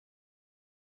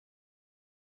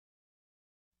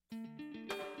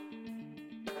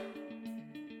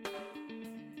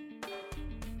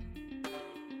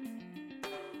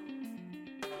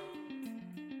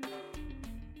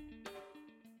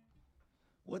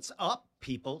What's up,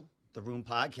 people? The Room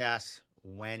Podcast,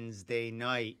 Wednesday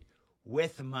night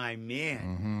with my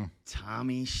man,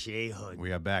 Tommy Shahood.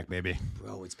 We are back, baby.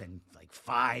 Bro, it's been like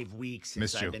 5 weeks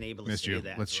since I've been able to say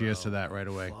that. Let's cheers to that right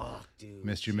away. Fuck, dude.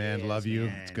 Missed you, man. Love you.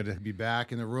 Man. It's good to be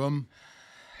back in the room.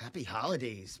 Happy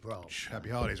holidays, bro. Happy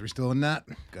holidays. We still in that?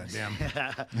 Goddamn.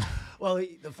 Well,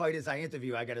 the fighters I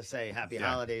interview, I got to say happy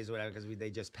holidays or whatever, because they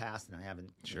just passed and I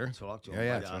haven't talked to them.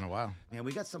 Yeah, but, it's been a while. Man,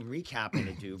 we got some recapping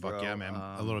to do, bro. Fuck yeah, man.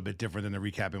 A little bit different than the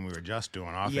recapping we were just doing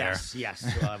off Yes.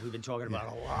 We've been talking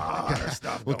about a lot of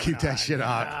stuff. We'll keep that shit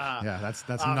out. Yeah. Yeah,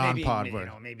 that's non-pod.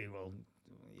 Maybe we'll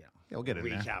we'll get it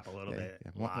in recap a little bit.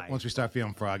 Yeah. Once we start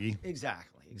feeling froggy. Exactly.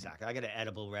 I got an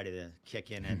edible ready to kick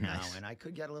in and now, and I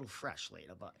could get a little fresh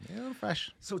later, but Yeah, a little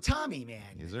fresh. So Tommy, man,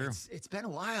 Yes, sir. it's been a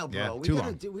while, bro. Yeah, we too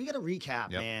gotta long. we gotta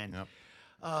recap, Yep, man. yep.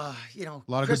 A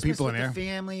lot of good people in with here. the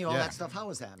family, all Yeah. that stuff. How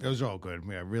was that, man? It was all good.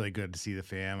 Yeah, really good to see the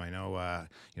fam. I know,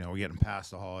 we're getting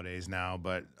past the holidays now,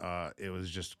 but it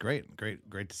was just great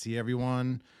to see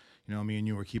everyone. You know, me and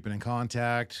you were keeping in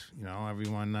contact. You know,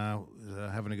 everyone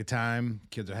was having a good time.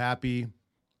 Kids are happy.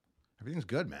 Everything's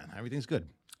good, man. Everything's good.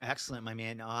 Excellent, my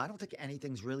man. I don't think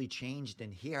anything's really changed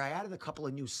in here. I added a couple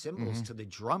of new symbols to the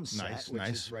drum set, which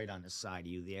is right on the side of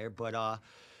you there. But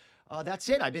that's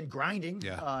it. I've been grinding.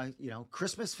 Yeah.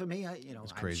 Christmas for me, I'm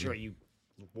crazy. sure you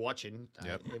watching.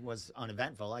 Yep. It was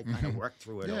uneventful. I kind of worked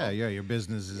through it all. Yeah. Your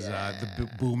business is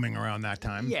booming around that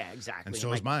time. Yeah, exactly. And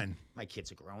so is mine. My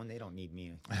kids are growing. They don't need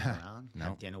me around. No.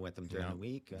 Have dinner with them during the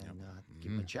week and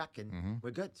give them a check, and we're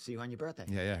good. See you on your birthday.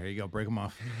 Yeah. Here you go. Break them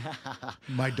off.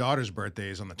 My daughter's birthday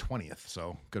is on the 20th,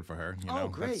 so good for her. You know?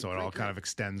 Great. So it all kind of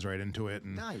extends right into it.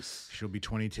 And Nice. She'll be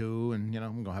 22, and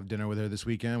I'm gonna have dinner with her this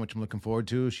weekend, which I'm looking forward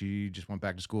to. She just went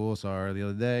back to school. Saw her the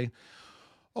other day.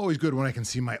 Always good when I can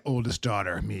see my oldest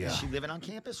daughter, Mia. Is she living on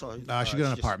campus or? She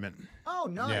got an apartment. Oh,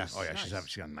 nice. Yeah. Oh yeah. Nice.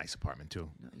 She's got a nice apartment too.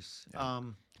 Nice. Yeah.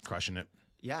 Crushing it.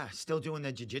 Yeah, still doing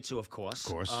the jiu-jitsu, of course.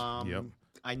 Of course. Yep.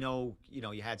 I know,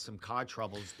 you had some car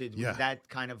troubles. Did Yeah. that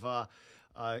kind of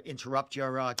interrupt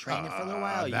your training for a little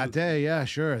while? That day, yeah,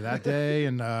 sure. That day,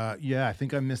 and I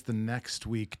think I missed the next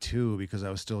week too because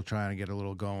I was still trying to get a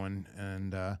little going,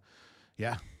 and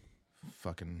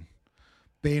fucking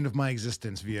bane of my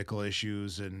existence, vehicle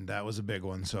issues, and that was a big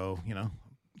one. So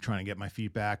trying to get my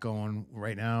feet back going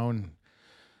right now, and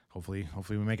hopefully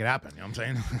we make it happen. You know what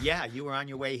I'm saying? Yeah, you were on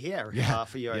your way here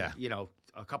for your,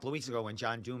 a couple of weeks ago when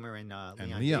John Doomer and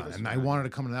Leon Davis and were I on. wanted to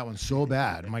come to that one so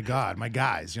bad. My God, my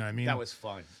guys, you know what I mean? That was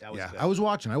fun. That was good. I was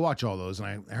watching. I watch all those,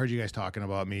 and I heard you guys talking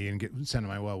about me and sending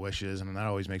my well wishes, and that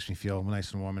always makes me feel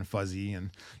nice and warm and fuzzy. And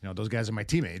those guys are my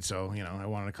teammates, so I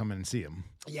wanted to come in and see them.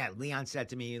 Yeah, Leon said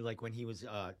to me like when he was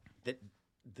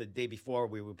the day before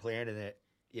we were planning it,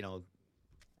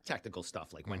 technical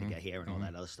stuff like when to get here and all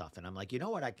that other stuff, and I'm like, you know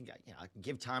what, I can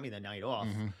give Tommy the night off.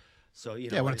 So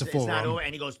when it's a full not run. over,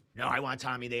 and he goes, no, I want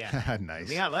Tommy there. Nice.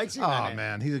 Leon likes you. Oh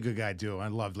man, he's a good guy too. I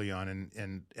love Leon,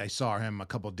 and I saw him a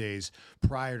couple of days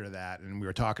prior to that, and we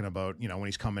were talking about when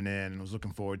he's coming in, and was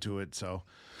looking forward to it. So,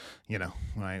 when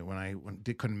I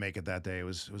couldn't make it that day, it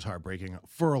was heartbreaking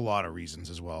for a lot of reasons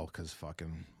as well. Because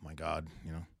fucking my God,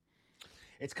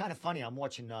 It's kind of funny. I'm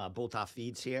watching both our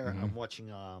feeds here. I'm watching.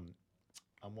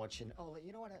 Oh,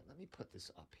 you know what? Let me put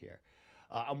this up here.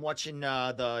 I'm watching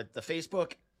the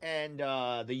Facebook and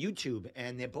the YouTube,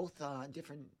 and they're both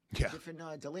different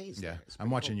delays. yeah. there. It's I'm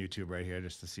pretty watching YouTube right here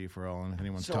just to see if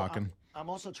anyone's So talking. I'm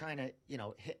also trying to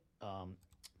hit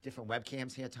different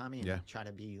webcams here, Tommy, and try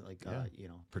to be like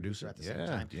producer at the same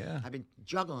time. Yeah. I've been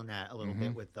juggling that a little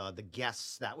bit with the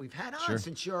guests that we've had on Sure.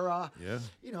 since your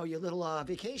your little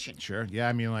vacation. Sure. Yeah.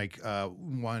 I mean, like,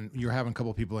 you were having a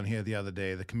couple people in here the other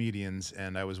day, the comedians,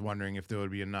 and I was wondering if there would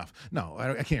be enough. No,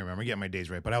 I can't remember. I get my days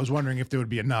right, but I was wondering if there would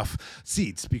be enough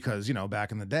seats because,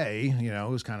 back in the day, it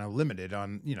was kind of limited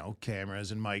on,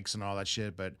 cameras and mics and all that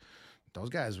shit. But those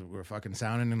guys were fucking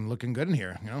sounding and looking good in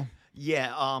here,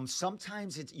 Yeah,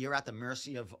 sometimes you're at the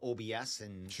mercy of OBS,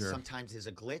 and Sure. sometimes there's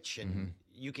a glitch, and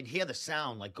you can hear the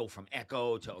sound like go from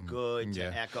echo to good to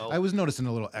echo. I was noticing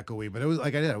a little echoey, but it was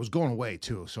like I was going away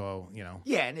too. So,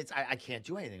 Yeah, and I can't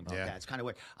do anything about that. It's kind of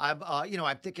weird.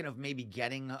 I'm thinking of maybe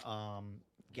getting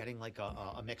like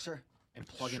a mixer and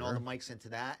plugging all the mics into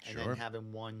that, and then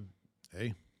having one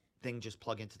Hey. thing just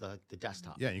plug into the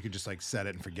desktop. Yeah, you could just like set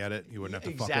it and forget it. You wouldn't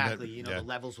have to fuck Exactly. with it. The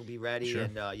levels will be ready, Sure.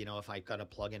 and if I got to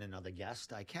plug in another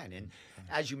guest, I can. And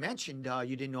as you mentioned,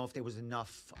 you didn't know if there was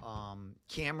enough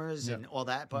cameras and all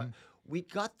that, but we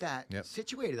got that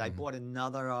situated. I bought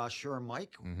another Shure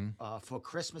mic for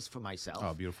Christmas for myself.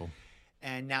 Oh, beautiful.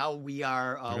 And now we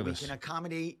are we this. can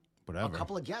accommodate whatever. a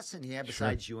couple of guests in here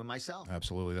besides you and myself.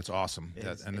 Absolutely, that's awesome.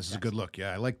 It's- And this is a that's- good look.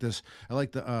 Yeah, I like this. I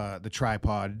like the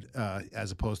tripod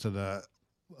as opposed to the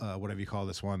whatever you call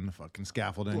this one, the fucking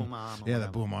scaffolding. Boom arm or Yeah, the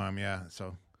whatever. boom arm. Yeah,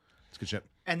 so it's good shit.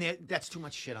 And that's too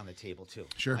much shit on the table too.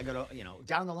 Sure. I gotta,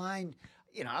 down the line,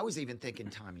 I was even thinking,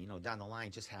 Tommy, down the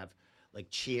line, just have like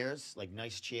chairs, like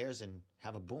nice chairs, and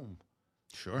have a boom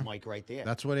Sure. mic right there.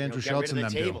 That's what Andrew get rid Schultz of and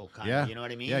the them table, do. kinda, Yeah, you know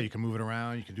what I mean? Yeah, you can move it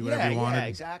around. You can do whatever you want. Yeah,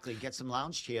 exactly. Get some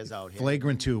lounge chairs out here.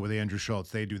 Flagrant 2 with Andrew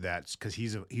Schultz, they do that because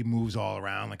he moves all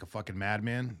around like a fucking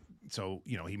madman. So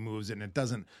he moves it and it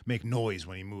doesn't make noise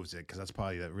when he moves it because that's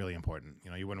probably really important.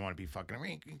 You wouldn't want to be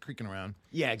fucking creaking around.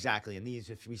 Yeah, exactly. And these,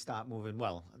 if we stop moving,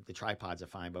 well, the tripods are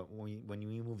fine, but when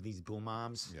you move these boom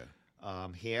arms,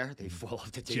 here they fall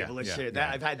off the table and shit.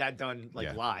 I've had that done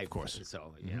live, of course.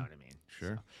 So you know what I mean.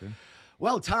 Sure.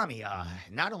 Well, Tommy,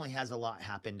 not only has a lot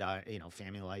happened,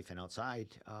 family life and outside,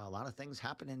 a lot of things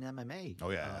happen in MMA. Oh,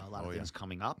 yeah. A lot of things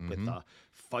coming up with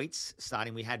fights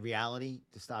starting. We had reality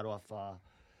to start off.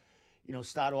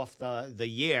 The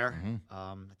year.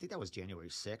 I think that was January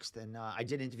 6th, and I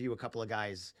did interview a couple of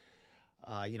guys.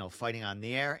 Fighting on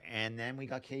there, and then we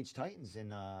got Cage Titans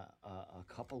in a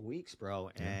couple weeks,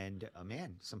 bro. And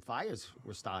man, some fires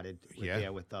were started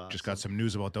with just got some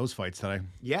news about those fights today.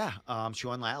 Yeah,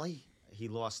 Sean Lally, he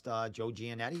lost Joe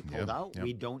Giannetti, pulled out. Yep.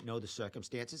 We don't know the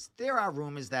circumstances. There are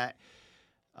rumors that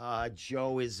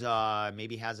Joe is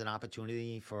maybe has an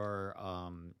opportunity for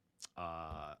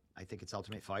I think it's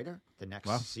Ultimate Fighter the next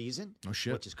season, Oh,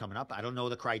 shit. which is coming up. I don't know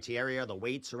the criteria, the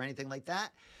weights, or anything like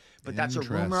that. But that's a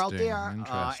rumor out there.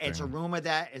 It's a rumor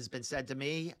that has been said to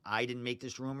me. I didn't make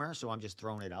this rumor, so I'm just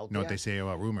throwing it out Know there. what they say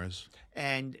about rumors?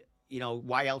 And,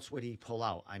 why else would he pull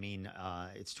out? I mean,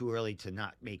 it's too early to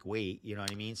not make weight. You know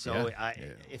what I mean? So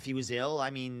if he was ill, I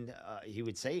mean, he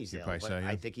would say he's ill. But say,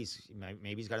 I think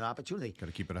maybe he's got an opportunity. Got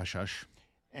to keep it hush hush.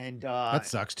 And that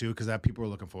sucks too, because people are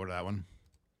looking forward to that one.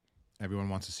 Everyone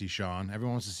wants to see Sean.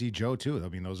 Everyone wants to see Joe too. I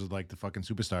mean, those are like the fucking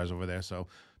superstars over there. So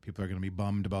people are going to be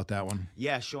bummed about that one.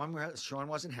 Yeah, Sean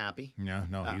wasn't happy. Yeah,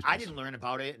 no, I didn't learn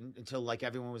about it until like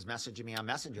everyone was messaging me on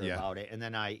Messenger about it, and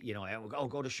then I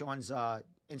go to Sean's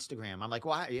Instagram. I'm like,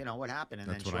 why? What happened?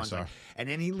 And That's then what I Sean's saw. like, and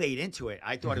then he laid into it.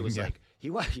 I thought it was like he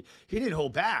didn't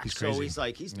hold back. He's so crazy. he's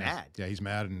like he's mad. Yeah, he's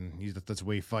mad, and that's the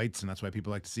way he fights, and that's why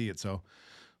people like to see it. So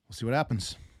we'll see what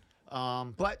happens.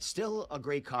 But still a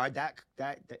great card. That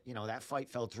fight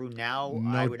fell through. Now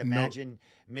I would imagine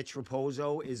Mitch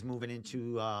Raposo is moving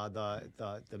into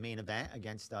the main event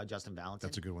against Justin Valentin.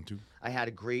 That's a good one too. I had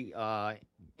a great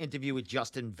interview with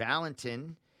Justin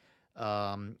Valentin,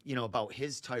 about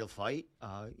his title fight.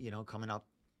 Coming up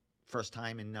first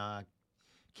time in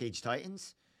Cage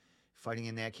Titans, fighting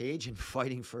in that cage and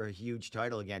fighting for a huge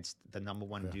title against the number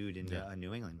one dude in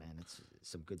New England. Man, it's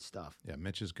some good stuff. Yeah,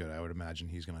 Mitch is good. I would imagine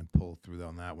he's going to pull through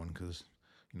on that one because,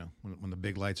 when the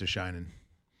big lights are shining.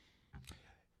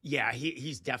 Yeah,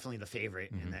 he's definitely the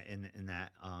favorite in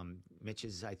that. Mitch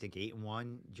is, I think,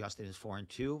 8-1. Justin is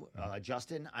 4-2.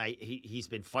 Justin, he's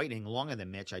been fighting longer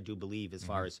than Mitch, I do believe, as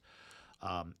far as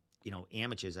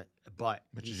amateurs. But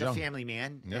Mitch he's is a young. family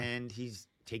man, and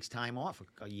takes time off,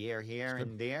 a year here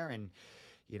and there, and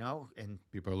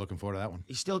People are looking forward to that one.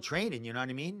 he's still training. You know what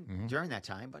I mean? During that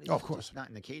time, but he's of course. just not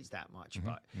in the cage that much.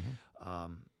 But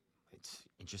it's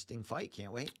interesting fight.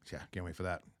 Can't wait. Yeah, can't wait for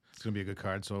that. It's going to be a good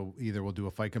card. So either we'll do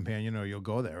a fight companion or you'll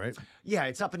go there, right? Yeah,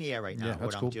 it's up in the air right now. Yeah, that's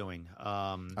what cool. I'm doing.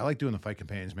 I like doing the fight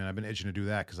companions, man. I've been itching to do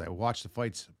that because I watch the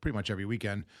fights pretty much every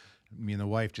weekend. Me and the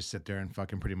wife just sit there and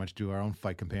fucking pretty much do our own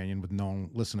fight companion with no one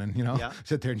listening, Yeah.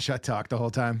 Sit there and shut talk the whole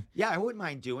time. Yeah, I wouldn't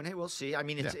mind doing it. We'll see. I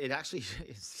mean, it actually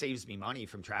it saves me money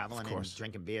from traveling and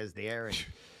drinking beers there, and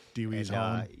Dewey's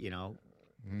home.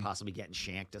 Possibly getting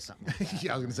shanked or something like that.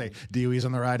 Yeah, I was gonna say Dewey's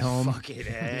on the ride home. Fuck it,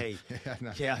 hey.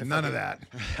 Yeah, none of that.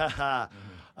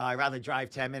 I'd rather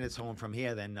drive 10 minutes home from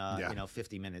here than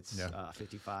 50 minutes,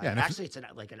 55. Yeah, actually, it's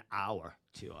like an hour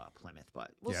to Plymouth,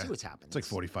 but we'll see what's happening. It's like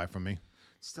 45 from me.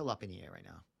 It's still up in the air right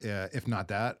now. Yeah, if not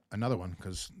that, another one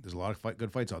because there's a lot of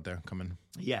good fights out there coming.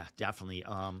 Yeah, definitely.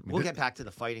 We'll get back to the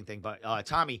fighting thing, but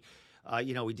Tommy,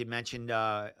 we did mention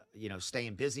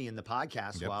staying busy in the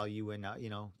podcast while you and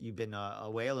you've been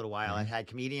away a little while. I've had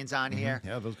comedians on here.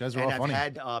 Yeah, those guys are all funny.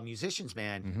 I've had musicians,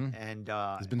 man, and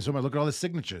there's been so much. Look at all the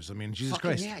signatures. I mean, Jesus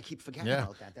Christ. Yeah, I keep forgetting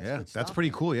about that. That's good stuff, that's pretty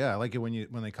cool. Yeah, I like it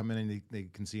when they come in and they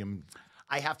can see them.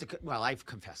 I have to. Well, I've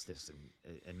confessed this and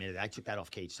admitted I took that off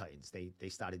Cage Titans. They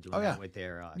started doing that with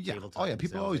their table Titans. Oh yeah,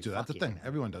 people always like, do that. That's the thing. Man.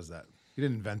 Everyone does that. You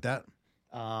didn't invent that.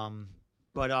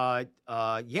 But I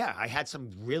had some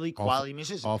really quality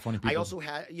musicians. All funny people. I also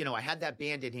had, I had that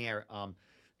band in here.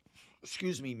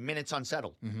 Minutes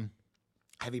Unsettled,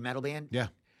 heavy metal band. Yeah.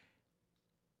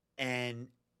 and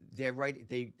they're right.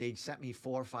 They sent me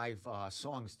 4 or 5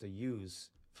 songs to use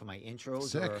for my intros.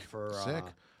 Sick. Or for Sick.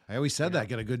 I always said that.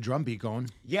 Get a good drum beat going.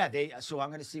 Yeah, so I'm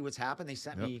going to see what's happened. They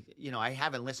sent me, I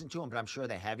haven't listened to them, but I'm sure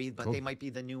they're heavy. But they might be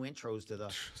the new intros to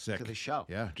the show.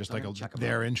 Yeah, just So I'm like gonna check 'em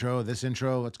their out. intro, this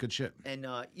intro. That's good shit. And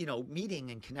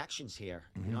meeting and connections here.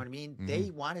 You know what I mean? They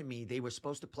wanted me. They were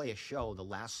supposed to play a show the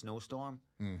last snowstorm.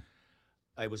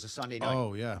 It was a Sunday night.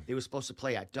 Oh yeah. They were supposed to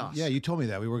play at dusk. Yeah, you told me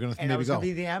that we were going to and maybe I was go. going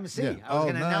to be the MC. Yeah. I was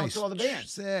going to nice. announce all the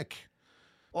bands. Sick.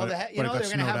 All But the it they're got going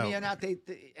to have snowed me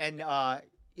out.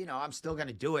 and I'm still going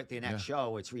to do it. The next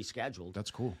show, it's rescheduled. That's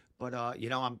cool. But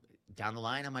I'm down the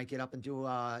line. I might get up and do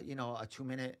a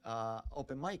 2-minute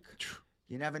open mic.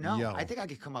 You never know. Yo. I think I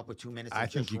could come up with 2 minutes. I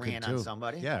And think just you could ran too. on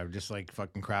somebody. Yeah, just like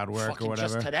fucking crowd work Fucking or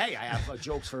whatever. Just today, I have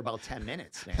jokes for about 10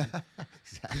 minutes, man.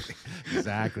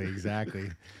 Exactly.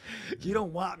 You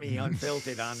don't want me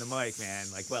unfiltered on the mic, man.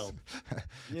 Like, well,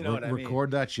 you know what I mean.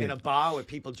 Record that shit. In a bar with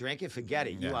people drinking, forget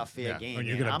it. You Yeah, are fair yeah. game. When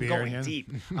you man. get a I'm beer in going hand. deep.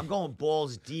 I'm going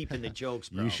balls deep in the jokes,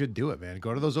 bro. You should do it, man.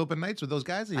 Go to those open nights with those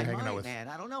guys that you're I hanging might, out with. man.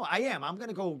 I don't know. I am. I'm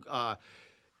gonna go.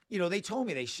 They told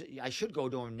me I should go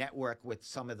to a network with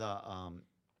some of the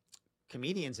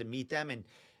comedians and meet them and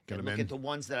Get 'em look in. at the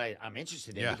ones that I'm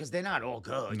interested in Yeah. because they're not all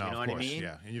good. No, you know of what I course, mean?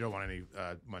 yeah. And you don't want any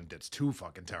one that's too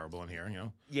fucking terrible in here, you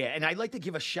know? Yeah, and I'd like to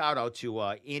give a shout out to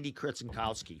Andy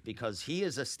Kritzenkowski because he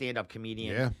is a stand-up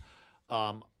comedian,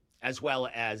 as well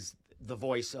as the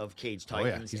voice of Cage Oh, yeah.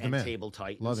 Titans He's the and man. Table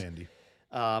Titans. Love Andy.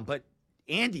 But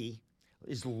Andy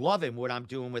is loving what I'm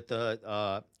doing with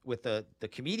the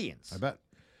comedians. I bet.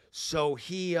 So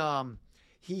he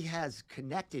has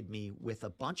connected me with a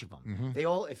bunch of them. Mm-hmm. They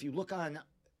all, if you look on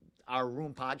our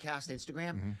Room Podcast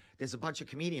Instagram, there's a bunch of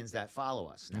comedians that follow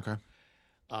us now. Okay.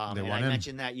 And They I want in.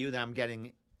 mentioned that I'm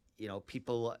getting,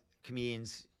 people,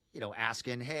 comedians,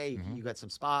 asking, hey, you got some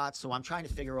spots. So I'm trying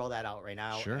to figure all that out right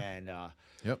now Sure. and,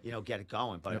 Yep. get it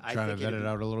going. But Yep, I trying think to vet it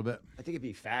out a little bit. I think it'd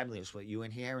be fabulous with you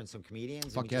in here and some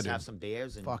comedians. Fuck and we yeah, just dude. have some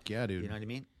beers. And, Fuck yeah, dude. You know what I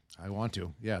mean? I want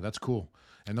to. Yeah, that's cool.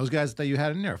 And those guys that you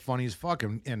had in there, funny as fuck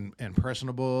and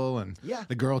personable, and Yeah.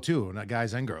 the girl too, not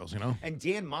guys and girls, you know. And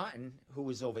Dan Martin, who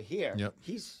was over here, Yep.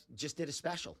 he's just did a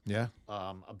special. Yeah.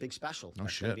 A big special. No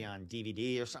That's shit. gonna be on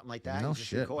DVD or something like that. No He just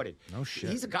shit. recorded. No shit.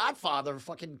 He's a godfather of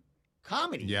fucking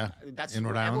comedy. Yeah. That's In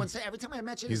what Rhode Island? everyone say every time I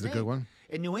mention He's his the name. good one.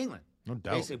 In New England. No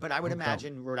doubt. Basically. But I would No doubt.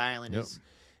 imagine Rhode Island Yep.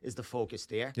 is the focus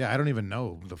there. Yeah, I don't even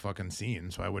know the fucking scene,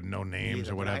 so I wouldn't know names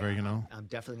Either, or but whatever, you know. I'm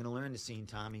definitely gonna learn the scene,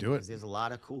 Tommy. Do it. Because there's a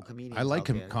lot of cool comedians. I like out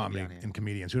there that could be comedy on here. and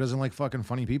comedians. Who doesn't like fucking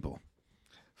funny people?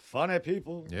 Funny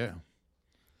people. Yeah.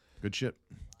 Good shit.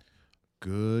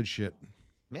 Good shit.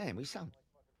 Man, we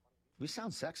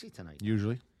sound sexy tonight.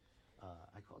 Usually.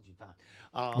 I called you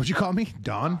Don. What'd you call me?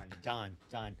 Don? Don.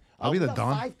 I'll be we the got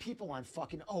Don. 5 people on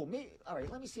fucking. Oh, me. All right,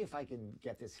 let me see if I can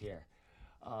get this here.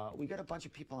 We got a bunch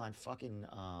of people on fucking.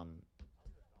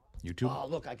 YouTube? Oh,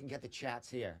 look, I can get the chats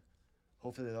here.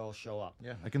 Hopefully they'll all show up.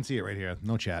 Yeah, I can see it right here.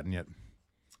 No chatting yet.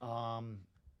 Oh,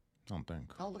 Don't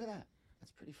think. look at that.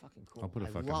 That's pretty fucking cool. I'll put a I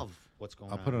fucking- love what's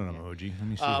going I'll on. put an here. emoji. Let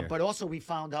me see here. But also, we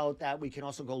found out that we can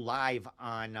also go live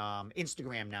on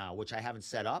Instagram now, which I haven't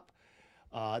set up.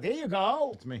 There you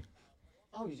go. It's me.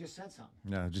 Oh, you just said something.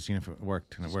 Yeah, just seeing if it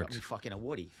worked, and it Just got worked. me fucking a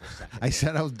Woody for a second. I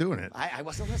said I was doing it. I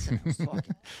wasn't listening. I was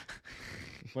talking.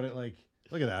 But it like,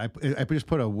 look at that. I just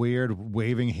put a weird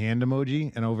waving hand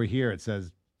emoji, and over here it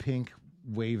says pink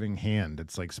waving hand.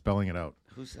 It's like spelling it out.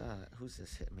 Who's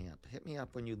this? Hit me up. Hit me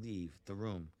up when you leave the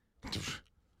room.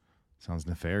 Sounds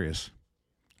nefarious.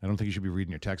 I don't think you should be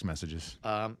reading your text messages.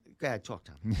 Go ahead, talk,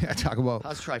 Tom. Yeah, talk about.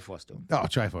 How's Triforce doing? Oh,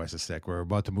 Triforce is sick. We're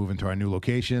about to move into our new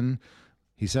location.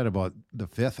 He said about the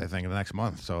 5th, I think, of the next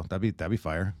month. So that'd be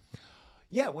fire.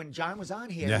 Yeah, when John was on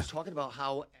here, he Yeah. was talking about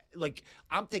how, like,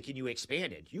 I'm thinking you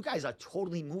expanded. You guys are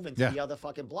totally moving to Yeah. the other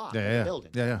fucking block, Yeah, of the yeah,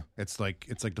 building. yeah, yeah. It's like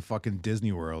the fucking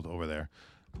Disney World over there,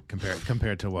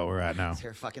 compared to what we're at now. Is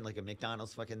there fucking like a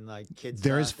McDonald's fucking like kids?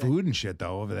 There is thing? food and shit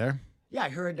though over there. Yeah, I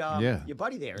heard. Yeah. Your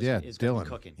buddy there is Dylan. gonna be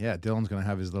cooking. Yeah, Dylan's gonna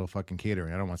have his little fucking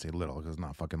catering. I don't want to say little because it's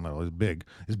not fucking little. It's big.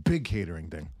 His big catering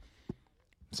thing.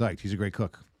 Psyched. He's a great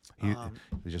cook.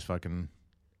 He's just fucking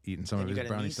eating some And of you his got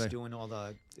a brownie niece steak. doing all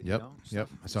the. You Yep, know, yep.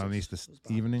 stuff? I saw a niece this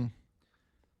evening.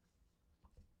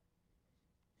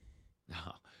 No.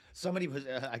 Somebody was.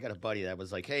 I got a buddy that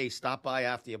was like, "Hey, stop by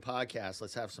after your podcast.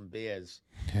 Let's have some beers."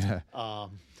 Yeah.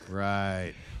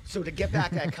 Right. So to get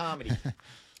back at comedy.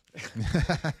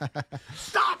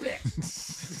 Stop it!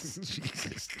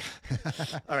 Jesus.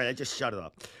 All right, I just shut it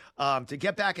up. To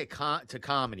get back to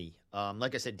comedy,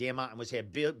 like I said, Dan Martin was here.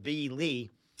 B.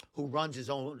 Lee, who runs his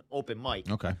own open mic.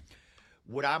 Okay.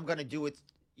 What I'm going to do with,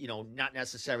 not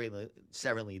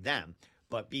necessarily them,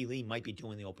 but B. Lee might be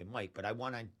doing the open mic. But I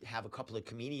want to have a couple of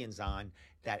comedians on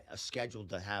that are scheduled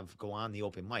to go on the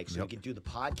open mic, so we can do the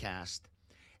podcast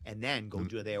and then go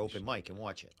do their open mic and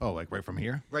watch it. Oh, like right from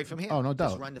here? Right from here. Oh, no doubt.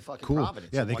 Just run to fucking cool.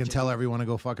 Providence. Yeah, they can tell everyone to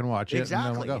go fucking watch it.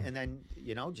 Exactly. And then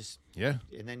we'll go. Just yeah,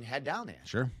 and then head down there.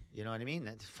 Sure. You know what I mean?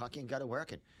 That's fucking got to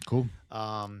work it. Cool.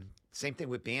 Same thing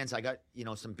with bands. I got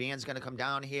some bands gonna come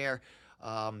down here.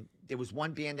 There was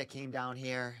one band that came down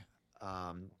here.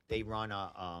 They run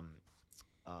a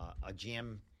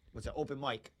jam. What's it? Open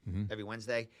mic every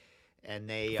Wednesday, and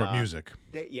they for music.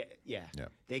 Yeah.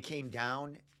 They came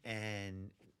down, and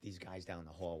these guys down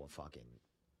the hall were fucking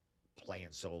playing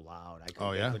so loud. I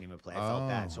couldn't even play. I felt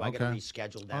bad, so I got to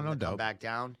reschedule them to come back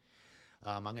down.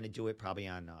 I'm going to do it probably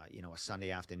on a Sunday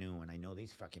afternoon when I know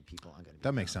these fucking people aren't going to be.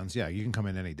 That makes sense. Yeah, you can come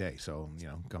in any day. So,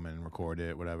 come in and record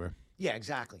it, whatever. Yeah,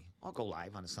 exactly. I'll go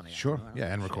live on a Sunday sure. afternoon.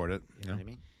 Yeah, and record it. You know what I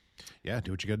mean? Yeah, do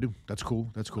what you got to do. That's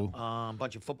cool.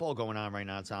 Bunch of football going on right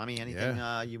now, Tommy. Anything?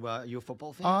 You a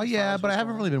football fan? Oh, yeah, but I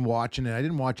haven't really been watching it. I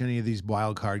didn't watch any of these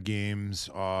wild card games.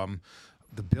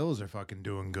 The Bills are fucking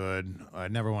doing good. I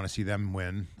never want to see them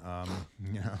win.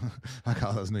 I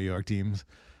call those New York teams.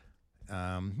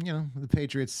 The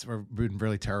Patriots have been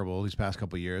really terrible these past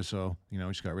couple of years. So, we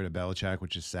just got rid of Belichick,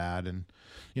 which is sad and,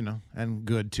 and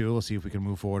good too. We'll see if we can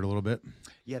move forward a little bit.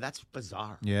 Yeah, that's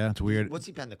bizarre. Yeah, it's weird. What's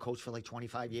he been the coach for like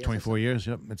 25 years? 24 years.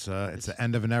 Yep. It's the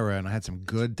end of an era, and I had some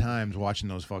good times watching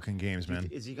those fucking games, man.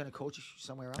 Is he going to coach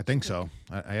somewhere else? I think so.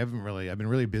 I've been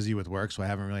really busy with work, so I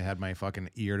haven't really had my fucking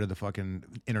ear to the fucking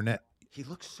internet. He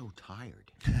looks so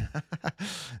tired.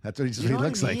 That's what he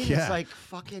looks like. Yeah, it's like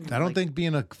fucking. I don't think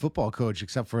being a football coach,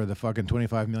 except for the fucking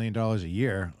 $25 million a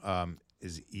year,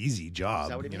 is easy job. Is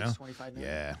that what he makes? $25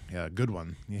 million? Yeah, good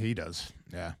one. Yeah, he does.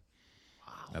 Yeah,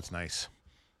 wow, that's nice.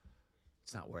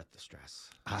 It's not worth the stress.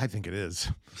 I think it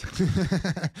is.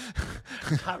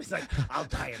 I was like, I'll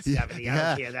die at 70. I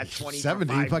don't care. That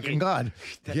 70, fucking God.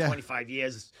 That 25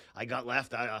 years I got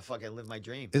left, I fucking live my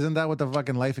dream. Isn't that what the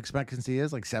fucking life expectancy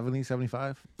is? Like 70,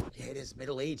 75? Yeah, it is.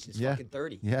 Middle age is fucking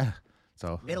 30. Yeah.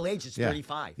 So middle age is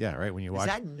 35. Yeah, right. When you watch,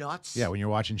 is that nuts? Yeah, when you're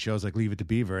watching shows like Leave It to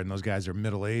Beaver and those guys are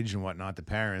middle aged and whatnot, the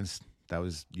parents, that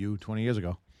was you 20 years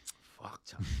ago. Fuck,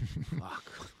 Tom.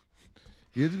 Fuck.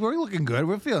 We're looking good.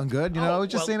 We're feeling good. I was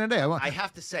just saying today. I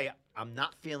have to say, I'm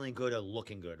not feeling good or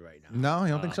looking good right now. No,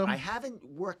 you don't think so? I haven't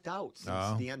worked out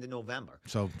since the end of November.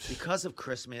 So because of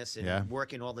Christmas and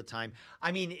working all the time.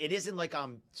 I mean, it isn't like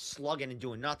I'm slugging and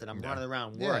doing nothing. I'm running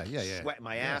around work, sweating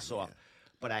my ass off.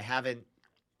 But I haven't,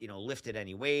 lifted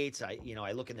any weights. I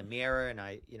look in the mirror and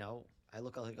I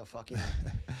look like a fucking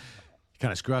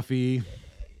kind of scruffy.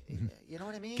 You know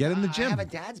what I mean? Get in the gym. I have a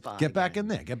dad's body. Get back in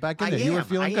there. Get back in there. You were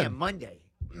feeling good. I am Monday.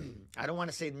 I don't want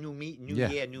to say new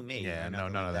year, new me. Yeah, no,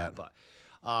 none of that. But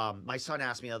my son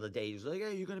asked me the other day. He's like,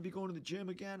 "Hey, you're gonna be going to the gym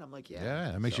again?" I'm like, "Yeah."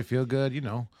 Yeah, it makes you feel good.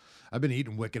 I've been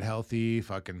eating wicked healthy,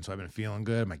 so I've been feeling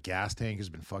good. My gas tank has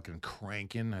been fucking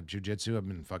cranking at jiu-jitsu. I've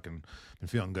been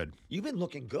feeling good. You've been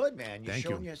looking good, man. Thank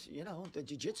you. The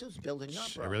jiu-jitsu's building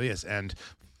up, bro. It really is. And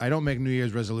I don't make New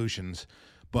Year's resolutions,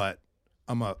 but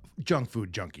I'm a junk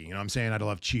food junkie. You know what I'm saying? I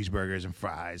love cheeseburgers and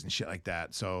fries and shit like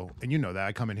that. So, and you know that.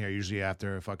 I come in here usually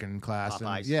after fucking class.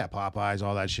 Popeyes. And, Popeyes,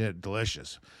 all that shit.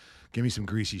 Delicious. Give me some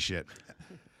greasy shit.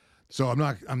 So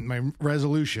my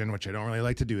resolution, which I don't really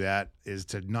like to do that, is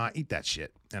to not eat that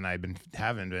shit. And I've been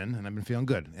feeling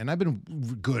good. And I've been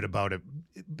good about it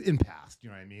in past. You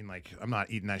know what I mean? Like, I'm not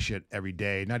eating that shit every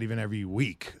day, not even every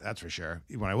week. That's for sure.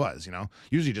 When I was,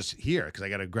 usually just here because I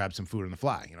got to grab some food on the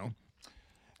fly,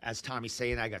 As Tommy's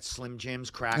saying, I got Slim Jims,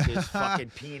 crackers, fucking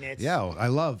peanuts. Yeah, I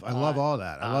love all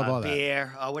that. I love all that.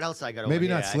 Beer. What else I got over Maybe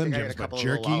here? not Slim I Jims, got a couple but of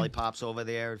little jerky. lollipops over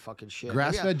there and fucking shit.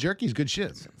 Grass-fed jerky's good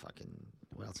shit. Some fucking,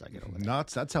 what else I got over there?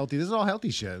 Nuts, that's healthy. This is all healthy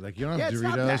shit. Like, you don't have it's Doritos.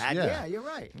 not bad. Yeah, you're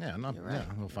right. Yeah, not You're right.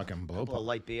 a little fucking blow A couple pop. of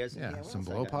light beers. Yeah, What some else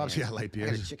I blow got pops. here? Yeah, light I got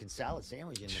beers. a chicken salad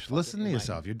sandwich in Listen to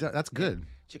yourself. That's good.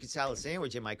 Chicken salad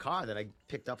sandwich in my car that I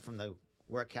picked up from the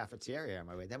work cafeteria on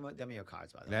my way. Them are your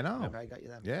cards, by the way. I know. Remember I got you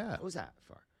them? Yeah. What was that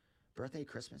for? Birthday,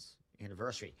 Christmas,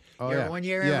 anniversary. Oh, Your yeah. 1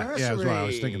 year Yeah, anniversary. yeah, that's what I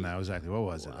was thinking. That exactly. What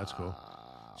was it? That's cool.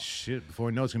 Shit, before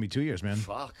we know it's gonna be 2 years, man.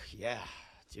 Fuck yeah,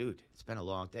 dude. It's been a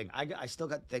long thing. I still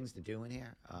got things to do in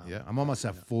here. Yeah, I'm almost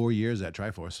at 4 years at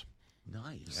Triforce.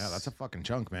 Nice. Yeah, that's a fucking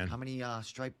chunk, man. How many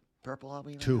stripe purple are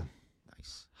we? Right 2. now?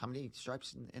 Nice. How many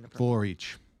stripes in a purple? 4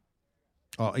 each.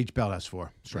 Oh, each belt has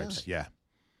 4 stripes. Really? Yeah.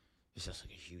 There's just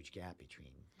like a huge gap between.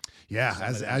 Yeah,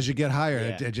 as you get higher,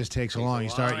 Yeah. it just takes so Takes long. a You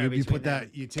start while you between put them.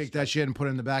 you take that shit and put it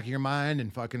in the back of your mind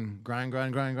and fucking grind.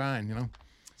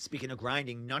 Speaking of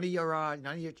grinding, none of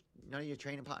your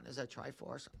training partners at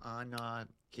Triforce on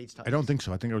Kate's Tires. I don't think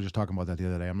so. I think I was just talking about that the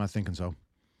other day. I'm not thinking so.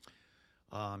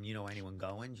 You know anyone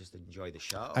going just to enjoy the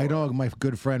show? I know my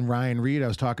good friend Ryan Reed. I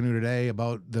was talking to today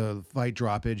about the fight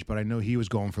droppage, but I know he was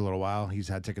going for a little while. He's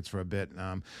had tickets for a bit.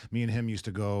 Me and him used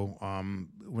to go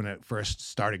when it first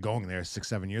started going there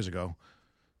 6-7 years ago.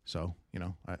 So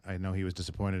I know he was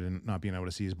disappointed in not being able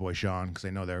to see his boy Sean because I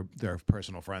know they're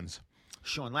personal friends.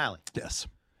 Sean Lally. Yes.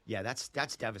 Yeah, that's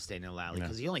devastating to Lally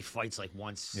because he only fights like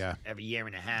once every year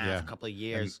and a half, a couple of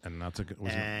years, and that's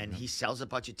he sells a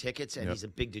bunch of tickets, and he's a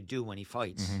big to do when he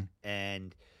fights,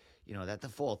 and that to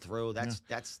fall through,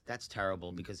 that's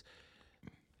terrible because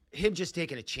him just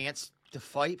taking a chance to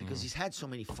fight because he's had so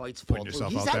many fights fall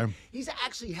through. He's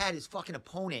actually had his fucking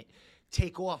opponent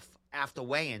take off after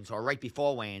weigh-ins or right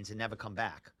before weigh-ins and never come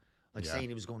back. Like saying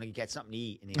he was going to get something to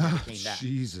eat and he never came back.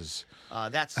 Jesus.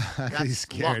 That's he's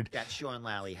scared. Luck that Sean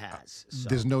Lally has. So.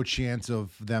 There's no chance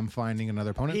of them finding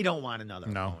another opponent? He don't want another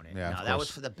opponent. Yeah, no, that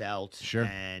was for the belt. Sure.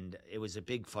 And it was a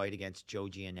big fight against Joe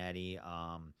Giannetti.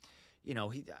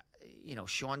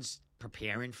 Sean's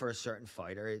preparing for a certain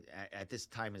fighter. At this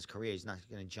time in his career, he's not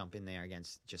going to jump in there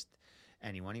against just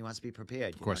anyone. He wants to be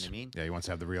prepared. Of course. You know what I mean? Yeah, he wants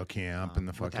to have the real camp and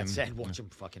the fucking... With that said, watch him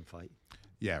fucking fight.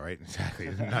 Yeah, right. Exactly.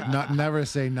 not never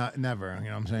say not never. You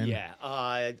know what I'm saying?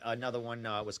 Yeah. Another one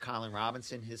was Colin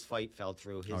Robinson. His fight fell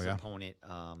through. His opponent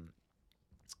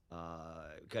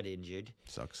got injured.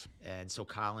 Sucks. And so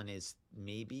Colin is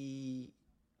maybe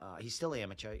he's still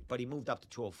amateur, but he moved up to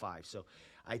 205. So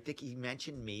I think he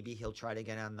mentioned maybe he'll try to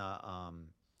get on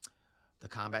the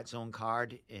Combat Zone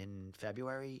card in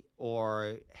February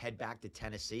or head back to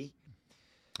Tennessee.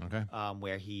 Okay.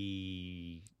 Where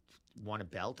he won a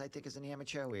belt, I think, as an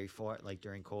amateur, where he fought like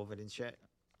during COVID and shit,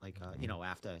 like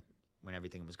after when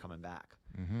everything was coming back.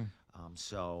 Mm-hmm.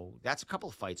 So that's a couple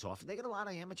of fights off. They got a lot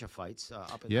of amateur fights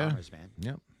up in Commerce, man.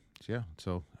 Yep. Yeah.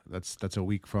 So that's a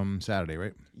week from Saturday,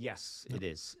 right? Yes, it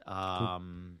is. Cool.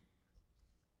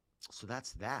 So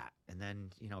that's that, and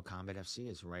then Combat FC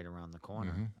is right around the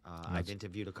corner. Mm-hmm. I've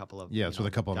interviewed a couple of with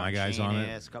a couple of my guys on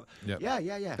it. Yep.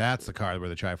 Yeah. That's the card where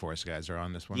the Triforce guys are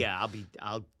on this one. Yeah,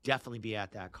 I'll definitely be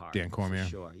at that card. Dan Cormier,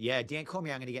 sure. Yeah, Dan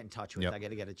Cormier, I'm gonna get in touch with. I got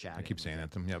to get a chat. I keep saying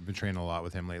that to him. Yeah, I've been training a lot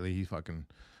with him lately. He fucking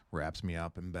wraps me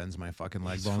up and bends my fucking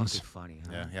leg bones. Fucking funny.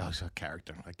 Huh? Yeah, he's a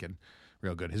character. That kid.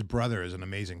 Real good. His brother is an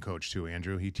amazing coach too,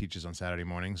 Andrew. He teaches on Saturday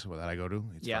mornings that I go to.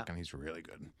 He's really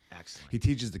good. Excellent. He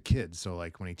teaches the kids, so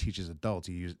like when he teaches adults,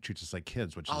 he treats us like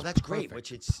kids, which is that's perfect. great.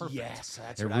 Which it's perfect. Yes,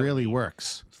 that's it what really I would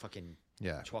works. Fucking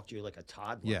talk to you like a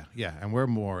toddler. Yeah, and we're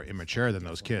more immature than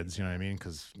those kids. You know what I mean?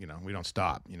 Because we don't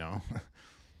stop.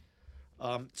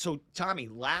 So Tommy,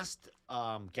 last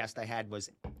guest I had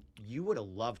was you would have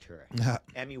loved her,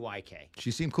 MEYK. She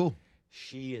seemed cool.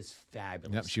 She is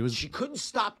fabulous. Yep, She couldn't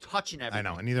stop touching everything. I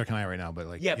know, and neither can I right now. But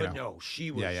no,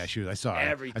 she was. Yeah, she was. I saw her.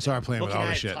 Everything. I saw her playing with all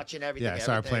this shit. Touching everything. Yeah, I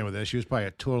saw her playing with this. She was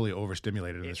probably totally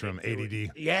overstimulated in this room.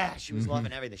 ADD. Yeah, she was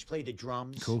loving everything. She played the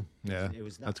drums. Cool. Yeah, it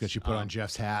was nuts. That's good. She put on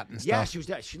Jeff's hat and stuff. Yeah, she was.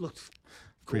 She looked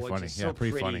pretty funny. Gorgeous, Yeah, so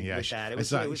pretty funny. Yeah,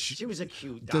 she was a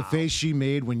cute doll. The face she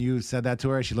made when you said that to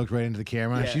her, she looked right into the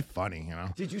camera. Yeah. She's funny,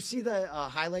 Did you see the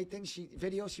highlight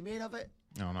video she made of it?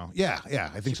 I don't know. Yeah,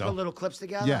 I think so. Put little clips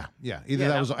together. Yeah. Either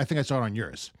that was. I think I saw it on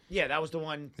yours. Yeah, that was the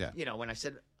one. Yeah. When I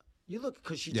said, "You look,"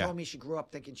 because she told me she grew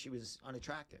up thinking she was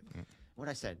unattractive. What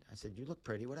I said, "You look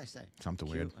pretty." What I say? Something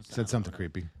Cute. weird. Said something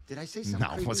creepy. Did I say something? No,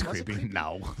 creepy? it wasn't creepy.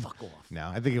 No. Fuck off. No,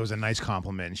 I think it was a nice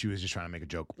compliment, and she was just trying to make a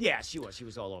joke. Yeah, she was. She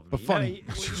was all over me. But funny.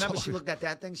 Remember she looked at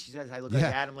that thing? She says, "I look like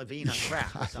Adam Levine on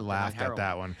crack." Or I something, laughed on at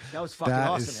that one. That was fucking that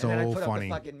awesome. Is so and then I put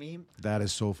funny. Up the fucking meme. That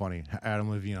is so funny. Adam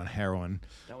Levine on heroin.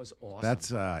 That was awesome.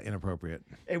 That's inappropriate.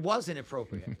 It was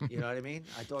inappropriate. You know what I mean?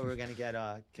 I thought we were gonna get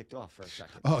kicked off for a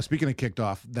second. Oh, speaking of kicked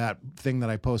off, that thing that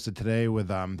I posted today with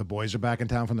the boys are back in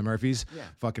town from the Murphys. Yeah.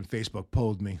 Fucking Facebook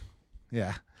pulled me.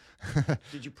 Yeah.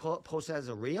 Did you post that as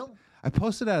a reel? I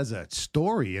posted that as a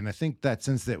story, and I think that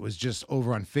since it was just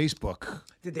over on Facebook.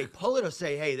 Did they pull it or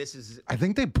say, "Hey, this is"? I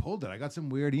think they pulled it. I got some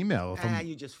weird email from.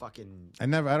 You just fucking. I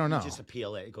don't know. You just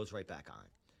appeal it. It goes right back on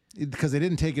it. Because they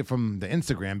didn't take it from the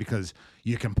Instagram because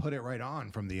you can put it right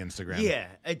on from the Instagram. Yeah,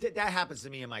 that happens to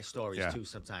me in my stories too.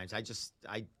 Sometimes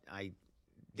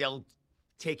they'll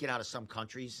take it out of some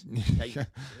countries, like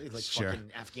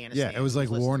fucking Afghanistan. Yeah, it was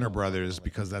like Warner Brothers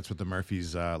because that's what the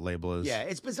Murphys label is. Yeah,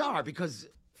 it's bizarre because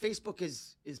Facebook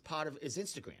is part of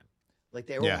Instagram, like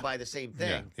they're owned by the same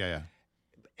thing. Yeah.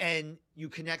 And you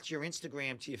connect your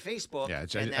Instagram to your Facebook,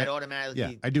 and that automatically.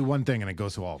 Yeah, I do one thing and it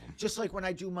goes to all of them. Just like when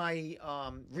I do my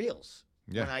reels.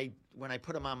 Yeah. When I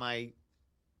put them on my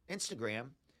Instagram,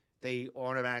 they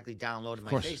automatically download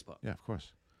my Facebook. Yeah, of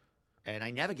course. And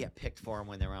I never get picked for them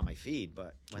when they're on my feed,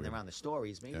 but when they're on the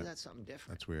stories, maybe that's something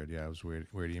different. That's weird. Yeah, it was weird.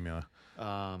 Weird email.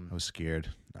 I was scared.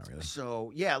 Not really.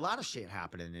 So yeah, a lot of shit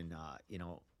happening, and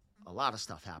a lot of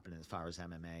stuff happening as far as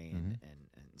MMA and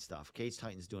stuff. Cage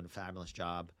Titan's doing a fabulous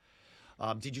job.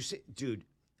 Did you see, dude?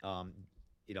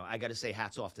 I got to say,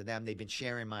 hats off to them. They've been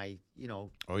sharing my,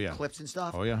 clips and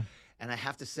stuff. Oh yeah. And I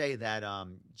have to say that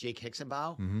Jake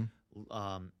Hixenbaugh,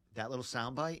 that little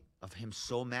soundbite of him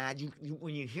so mad. You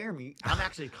when you hear me, I'm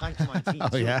actually clenching my teeth.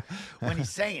 Oh yeah. When he's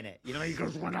saying it, he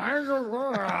goes, "When I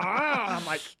go," I'm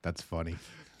like, that's funny.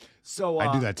 So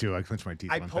I do that too. I clench my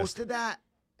teeth. I posted that,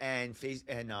 and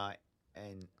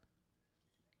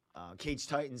Cage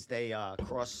Titans, they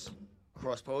cross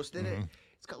posted it.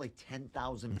 It's got like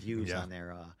 10,000 views on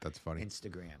their that's funny.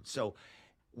 Instagram. So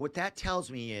what that tells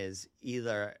me is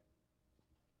either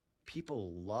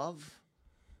people love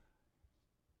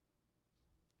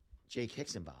Jake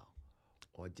Hixenbaugh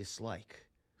or dislike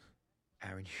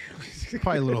Aaron Hughes.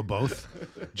 Probably a little both.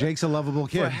 Jake's a lovable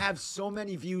kid. To have so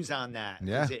many views on that,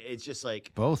 it's just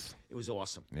like both. It was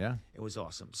awesome. Yeah, it was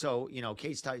awesome. So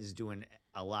Cage Titans is doing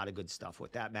a lot of good stuff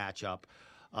with that matchup.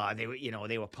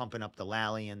 They were pumping up the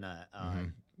Lally and the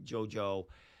JoJo,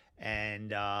 and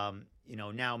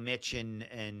now Mitch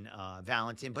and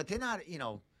Valentin, but they're not.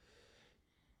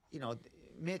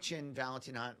 Mitch and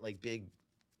Valentin aren't like big.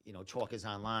 Talkers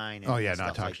online. And not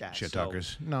stuff talk like that. shit So,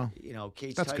 talkers. No,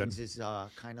 Cage that's Titans good. is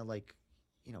kind of like,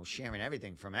 sharing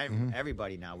everything from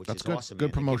everybody now, which that's is good. awesome. Good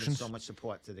man. They're promotions. giving so much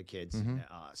support to the kids,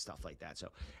 stuff like that. So,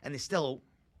 and there's still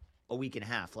a week and a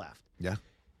half left. Yeah.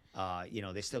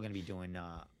 They're still going to be doing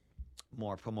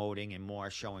more promoting and more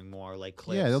showing more like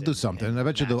clips. Yeah, they'll do something. I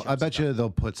bet you they'll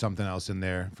put something else in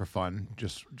there for fun,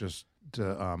 just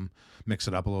to mix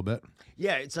it up a little bit.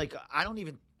 Yeah, it's like I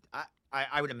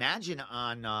would imagine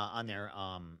on their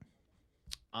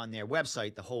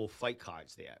website the whole fight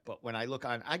card's there. But when I go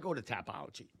to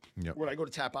Tapology. Yep. When I go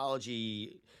to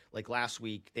Tapology, like last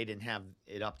week, they didn't have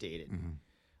it updated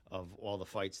of all the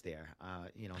fights there.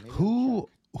 Maybe who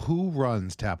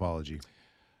runs Tapology?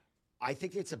 I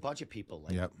think it's a bunch of people.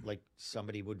 Like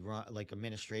somebody would run, like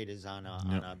administrators on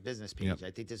a business page. Yep.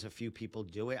 I think there's a few people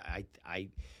do it.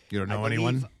 You don't know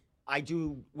anyone? I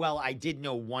do. Well, I did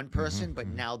know one person, but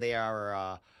now they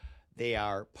are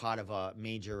part of a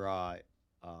major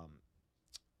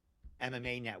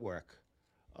MMA network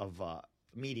of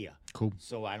media. Cool.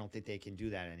 So I don't think they can do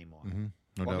that anymore.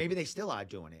 No or doubt. maybe they still are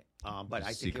doing it. But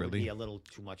I think it would be a little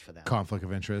too much for them. Conflict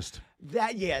of interest.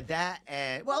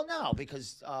 And no,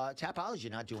 because Tapology,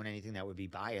 you're not doing anything that would be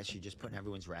biased. You're just putting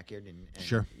everyone's record and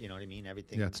sure. You know what I mean?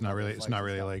 Everything. Yeah, it's not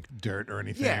really like dirt or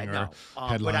anything. Yeah, or no.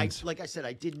 Headlines. But like I said,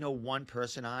 I did know one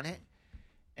person on it,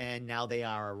 and now they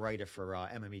are a writer for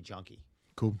MMA Junkie.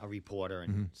 Cool. A reporter,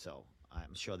 and so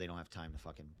I'm sure they don't have time to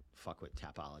fucking fuck with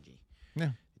Tapology. Yeah.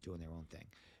 They're doing their own thing.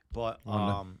 But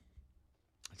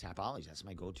Tapology, that's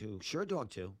my go-to. Sure Dog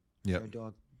too. Yep. Sure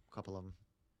Dog, a couple of them.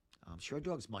 Sure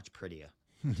Dog's much prettier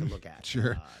to look at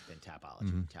sure. Than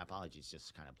Tapology. Tapology is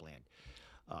just kind of bland.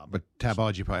 But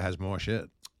Tapology probably has more shit.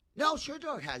 No, Sure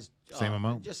Dog has same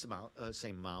amount. Just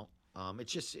same amount.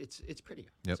 It's just it's prettier.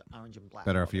 Yep. It's orange and black.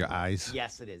 Better for your eyes.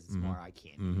 Yes, it is. It's more eye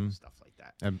candy stuff like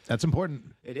that. And that's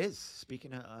important. It is.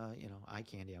 Speaking of eye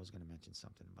candy, I was going to mention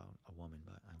something about a woman,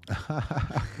 but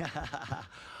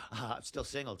I'm still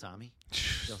single, Tommy.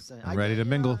 Still single. I'm ready to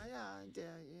mingle. Yeah,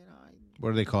 what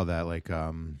do they call that? Like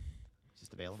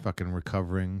just available. Fucking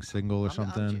recovering single or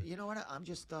something. You know what? I'm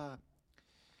just.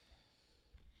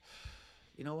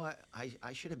 You know what?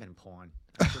 I should have been porn.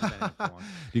 I should have been in porn.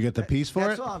 You get the piece for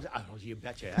that's it? All you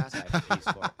bet your ass I have a piece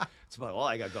for it. That's about all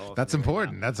I got going. That's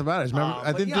important. That's about it. Remember,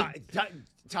 I think.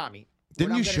 Tommy.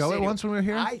 Didn't you show it once when we were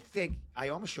here? I think I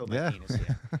almost showed my penis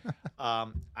here.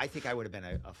 I think I would have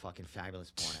been a fucking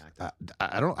fabulous porn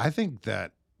actor. I think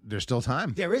that there's still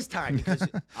time. There is time because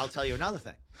I'll tell you another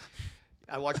thing.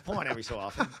 I watch porn every so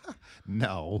often.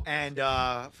 No. And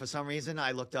for some reason,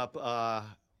 I looked up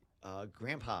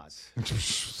grandpas.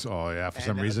 Oh yeah, for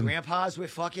some reason. Grandpas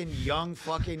with fucking young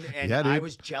fucking, and yeah, I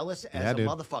was jealous as a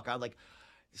motherfucker. I'm like,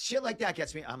 shit like that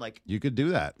gets me. I'm like, you could do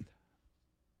that.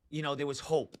 There was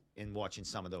hope in watching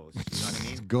some of those. You know what I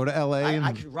mean? Go to LA and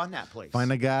I could run that place.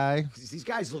 Find a guy. These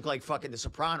guys look like fucking the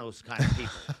Sopranos kind of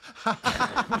people.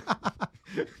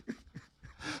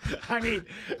 I mean,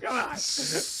 come on.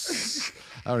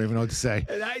 I don't even know what to say.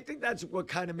 And I think that's what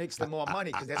kind of makes them more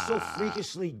money because they're so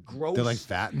freakishly gross. They're like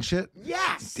fat and shit.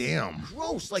 Yes. Damn.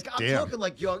 Gross. Like I'm Damn. talking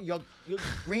like your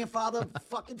grandfather,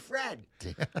 fucking Fred.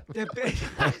 They're big.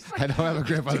 I don't have a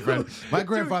grandfather friend. My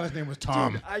grandfather's name was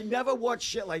Tom. Dude, I never watched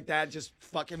shit like that. Just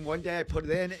fucking one day I put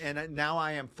it in, and now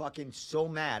I am fucking so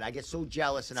mad. I get so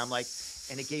jealous, and I'm like,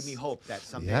 and it gave me hope that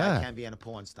someday I can be in a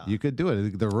porn star. You could do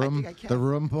it. The room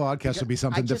podcast would be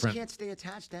something different. I just can't stay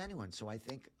attached to anyone, so I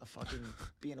think a fucking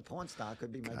being a porn star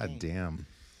could be my God game. damn.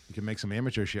 You can make some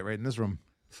amateur shit right in this room.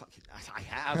 Fucking, I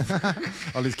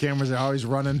have. All these cameras are always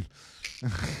running.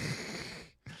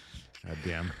 God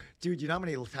damn. Dude, you know how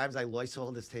many times I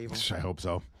Lysol this table? I hope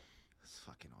so. It's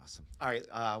fucking awesome. All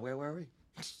right, where were we?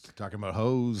 Talking about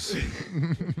hoes.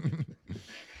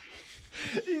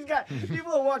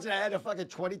 People are watching. I had a fucking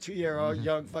 22-year-old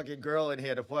young fucking girl in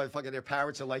here. The fucking their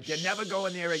parents are like, you're never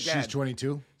going there again. She's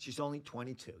 22? She's only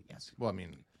 22. Yes. Well, I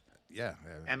mean, yeah.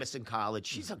 Emerson College.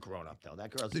 She's a grown up though.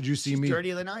 That girl's. Did you see she's me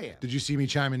dirtier than I am? Did you see me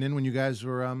chiming in when you guys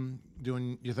were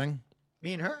doing your thing?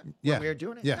 Me and her? Yeah. When we were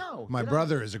doing it? Yeah. No. My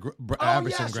brother is a Aberson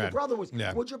yes, grad. your brother was.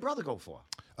 Yeah. What'd your brother go for?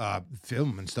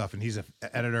 Film and stuff, and he's an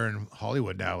editor in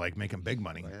Hollywood now, like making big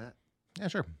money. Like that? Yeah,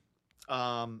 sure.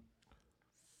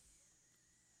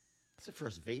 It's the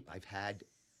first vape I've had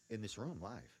in this room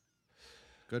live.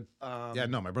 Good. Yeah,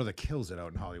 no, my brother kills it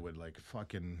out in Hollywood. Like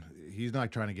fucking, he's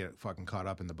not trying to get fucking caught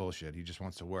up in the bullshit. He just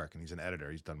wants to work, and he's an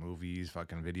editor. He's done movies,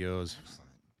 fucking videos,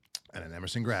 and an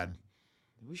Emerson grad.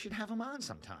 We should have him on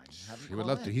sometime. He would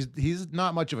love to. He's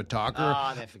not much of a talker.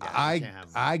 Then forget it. I We can't have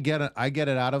him. I get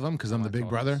it out of him because I'm the big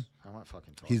brother. I want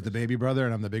fucking talkers. He's the baby brother,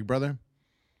 and I'm the big brother.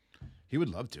 He would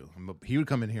love to. He would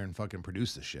come in here and fucking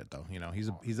produce this shit, though. You know, he's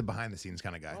a behind the scenes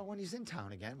kind of guy. Well, when he's in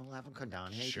town again, we'll have him come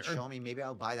down here. Sure. He can show me. Maybe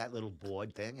I'll buy that little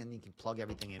board thing, and he can plug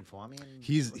everything in for me. And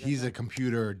He's a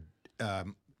computer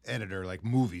editor, like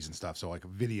movies and stuff. So like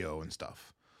video and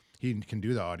stuff. He can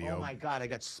do the audio. Oh my god, I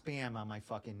got spam on my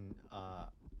fucking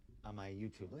on my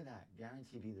YouTube. Look at that.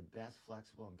 Guarantee be the best,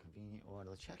 flexible, and convenient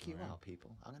order. Check you out, people.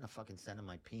 I'm gonna fucking send him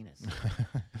my penis.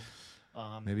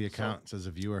 Maybe it counts as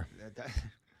a viewer.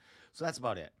 So that's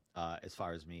about it as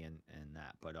far as me and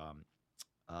that. But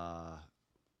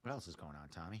what else is going on,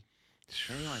 Tommy?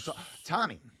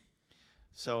 Tommy.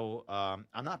 So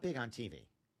I'm not big on TV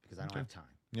because I don't have time.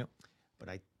 Yep. But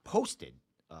I posted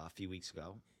a few weeks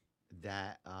ago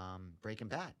that Breaking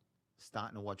Bad.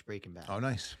 Starting to watch Breaking Bad. Oh,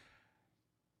 nice.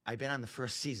 I've been on the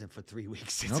first season for 3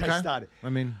 weeks since I started. I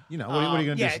mean, you know, what are you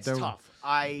going to do? Yeah, it's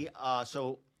tough.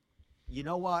 So, you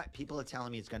know what? People are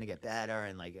telling me it's going to get better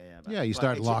and like. Yeah, you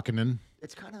start locking in.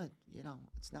 It's kind of,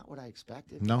 it's not what I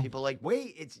expected. No. People are like,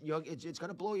 wait, it's going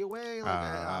to blow you away.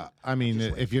 Like, I mean,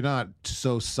 if you're not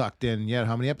so sucked in yet,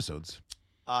 how many episodes?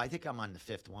 I think I'm on the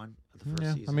 5th one of the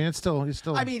first season. I mean, it's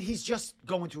still. I mean, he's just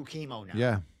going through chemo now.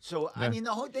 Yeah. So I mean,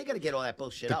 they got to get all that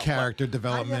bullshit the out. Character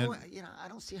development. I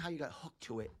don't see how you got hooked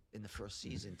to it in the first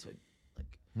season to like.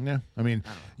 Yeah, I mean,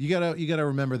 you gotta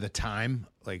remember the time,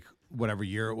 like whatever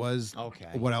year it was. Okay.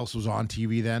 What else was on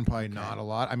TV then? Probably not a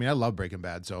lot. I mean, I love Breaking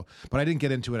Bad, but I didn't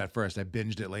get into it at first. I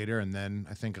binged it later, and then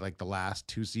I think like the last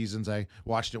 2 seasons I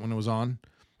watched it when it was on.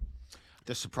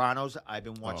 The Sopranos, I've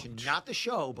been watching, not the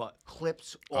show, but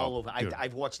clips all over.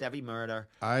 I've watched every murder.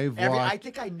 I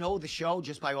think I know the show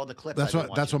just by all the clips.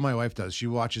 That's what my wife does. She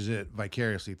watches it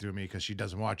vicariously through me because she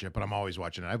doesn't watch it, but I'm always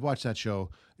watching it. I've watched that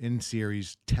show in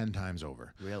series 10 times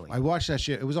over. Really? I watched that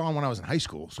shit. It was on when I was in high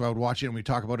school, so I would watch it and we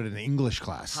talk about it in English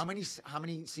class. How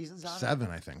many seasons are there? 7,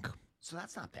 I think. So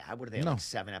that's not bad. What are they, like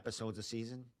 7 episodes a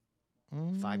season?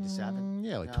 5 to 7?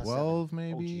 Yeah, like 12 7.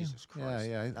 maybe. Oh, Jesus Christ.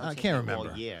 Yeah. That'll I take can't me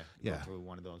remember. All year to Yeah. go through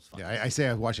one of those. Yeah, I say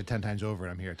I've watched it 10 times over,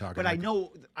 and I'm here talking. But I know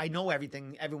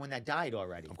everyone that died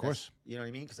already. Of course. You know what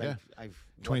I mean? Because I've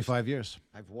 25 years.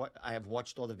 I have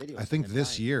watched all the videos. I think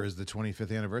this year is the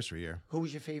 25th anniversary year. Who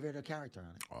was your favorite character on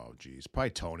it? Oh, geez, probably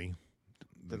Tony,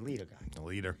 the leader guy. The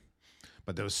leader.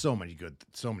 But there was so many good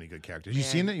characters. You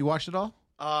seen it? You watched it all?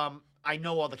 I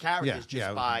know all the characters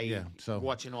by so,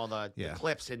 watching all the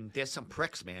clips, and there's some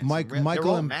pricks, man. Michael they're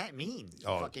all and mean.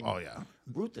 Oh yeah,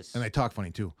 ruthless. And they talk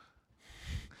funny too.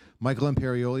 Michael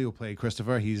Imperioli will play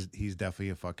Christopher. He's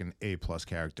definitely a fucking A+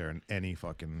 character in any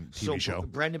fucking TV show.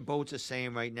 Brendan Boats is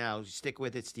saying right now, stick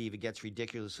with it, Steve. It gets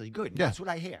ridiculously good. Yeah. That's what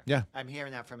I hear. Yeah, I'm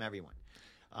hearing that from everyone.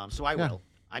 So I will.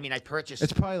 I mean, I purchased.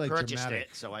 It's probably like purchased dramatic.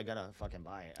 it, so I gotta fucking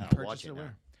buy it. Purchased watch it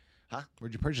where? Huh?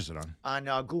 Where'd you purchase it on?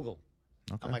 On Google.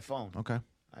 Okay. On my phone. Okay.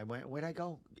 I went. Where'd I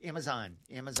go? Amazon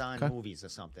movies or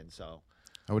something. So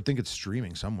I would think it's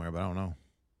streaming somewhere, but I don't know.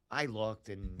 I looked,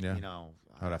 and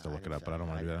I would have to look it up, but I don't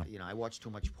want to do that. You know, I watch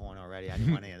too much porn already. I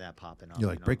didn't want any of that popping up. You're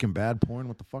like Breaking Bad porn?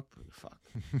 What the fuck? Fuck.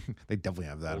 They definitely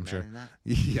have that, Old I'm sure. man in that?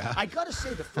 Yeah. I gotta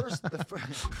say the first.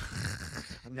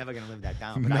 I'm never gonna live that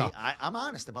down. But No. I'm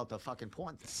honest about the fucking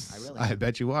porn thing. I really. I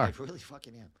bet you are. I really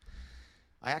fucking am.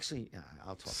 I actually.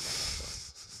 I'll talk about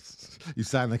that. You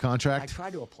signed the I contract?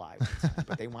 tried to apply,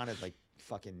 but they wanted like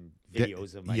fucking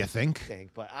videos of my you think? thing.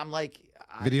 But I'm like,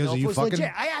 I Videos don't know of if you it was fucking?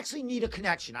 legit. I actually need a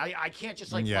connection. I can't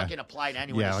just like Yeah. fucking apply to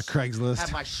anyone. Yeah, and like Craigslist.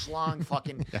 Have my schlong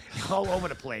fucking all over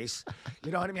the place.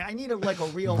 You know what I mean? I need a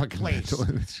real Fucking place. mental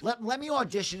image. Let me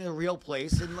audition in a real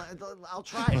place and I'll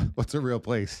try it. What's a real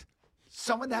place?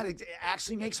 Someone that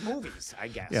actually makes movies, I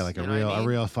guess. Yeah, like You a know what I mean?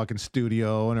 real fucking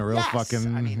studio and a real Yes,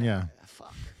 fucking I mean, yeah.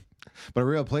 Fuck. But a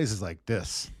real place is like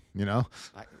this, you know?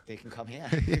 They can come here.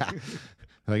 Yeah.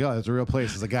 Like, oh, it's a real place.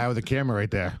 There's a guy with a camera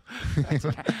right there. I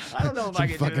don't know if I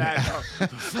can do that.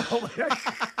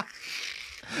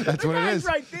 That's what it is.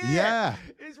 Right there. Yeah.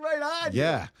 He's right on.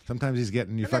 Yeah. Sometimes he's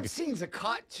getting you And fucking. them scenes are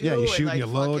cut too. Yeah, you and, shooting like, your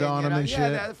load fucking, on you them know, and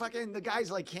yeah, shit. the guys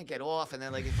like can't get off, and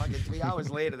then like fucking 3 hours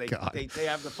later they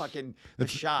have the fucking the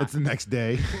shot. It's the next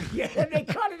day. Yeah, they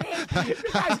cut it in.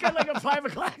 The guy's got like a 5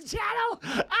 o'clock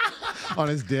shadow On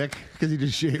his dick because he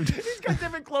just shaved. He's got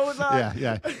different clothes on.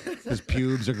 Yeah. His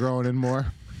pubes are growing in more.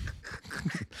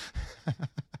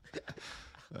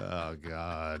 Oh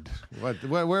God! What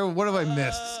have I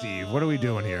missed, Steve? What are we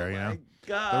doing here? You know,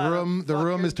 God, the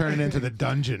room is turning into the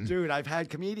dungeon. Dude, I've had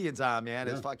comedians on, man.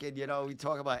 It's fucking, we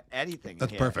talk about anything.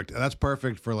 That's here. perfect. That's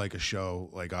perfect for like a show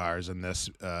like ours and this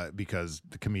because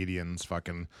the comedians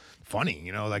fucking funny.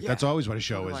 You know, like that's always what a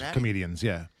show is. Comedians,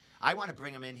 yeah. I want to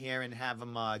bring them in here and have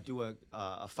them do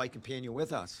a fight companion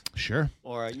with us. Sure.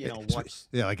 Or watch.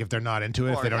 Yeah, like if they're not into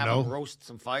it, if they don't know, roast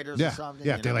some fighters or something.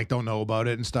 Yeah, if they like don't know about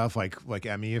it and stuff, like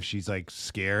Emmy, if she's like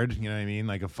scared, you know what I mean,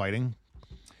 like of fighting.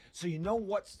 So you know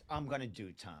what I'm gonna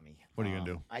do, Tommy? What are you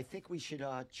gonna do? I think we should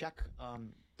check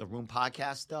the Room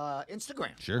Podcast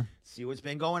Instagram. Sure. See what's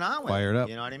been going on with Fire it up.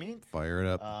 You know what I mean? Fire it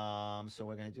up. So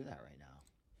we're gonna do that right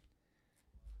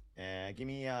now. Give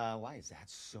me why is that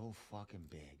so fucking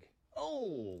big?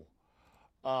 Oh,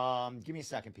 give me a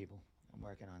second, people. I'm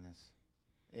working on this.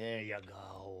 There you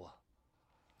go.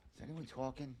 Is anyone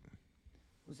talking?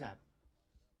 Who's that?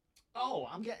 Oh,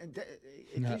 I'm getting.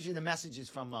 It gives you the messages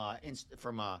from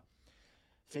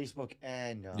Facebook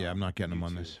and yeah, I'm not getting YouTube. them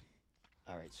on this.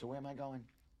 All right, so where am I going?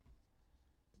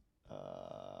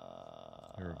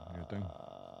 Your thing.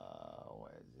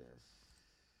 What is this?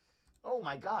 Oh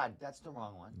my God, that's the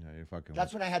wrong one. Yeah, you're fucking.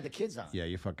 That's when I had the kids on. Yeah,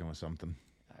 you're fucking with something.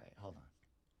 All right, hold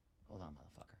on,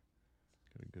 motherfucker.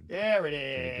 Got a good, There it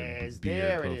is.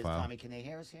 There it is. profile. Tommy, can they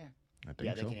hear us here? I think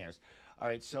Yeah, so. they can hear us. All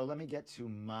right, so let me get to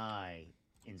my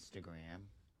Instagram.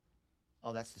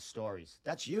 Oh, that's the stories.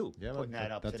 That's you putting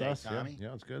that up that's today, us. Tommy.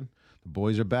 Yeah, it's good. The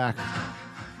boys are back.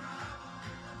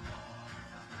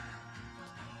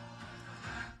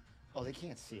 Oh, they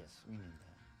can't see us. We need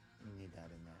that. We need that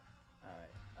in there. All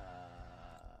right.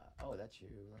 Oh, that's you.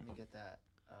 Let me get that.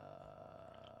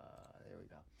 There we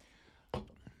go.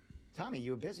 Tommy,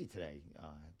 you were busy today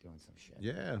doing some shit.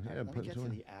 Yeah, All right, yeah. let me get to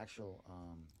the actual.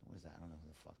 What is that? I don't know who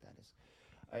the fuck that is.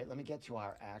 All right, let me get to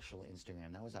our actual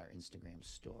Instagram. That was our Instagram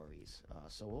stories.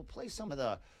 So we'll play some of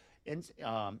the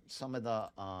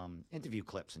interview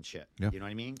clips and shit. Yeah. You know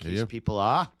what I mean? In Yeah, case yeah. people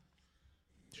are.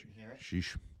 You hear it?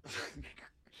 Sheesh.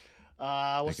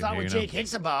 We'll start with Jake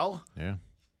Hicksabo. Yeah.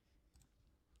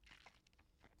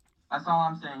 That's all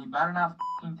I'm saying. You better not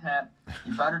fucking tap.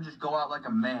 You better just go out like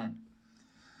a man.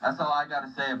 That's all I gotta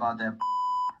say about that.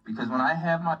 Because when I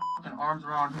have my fucking arms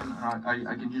around him,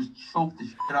 I can just choke the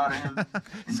shit out of him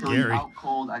until he's out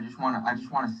cold. I just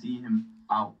wanna see him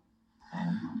out.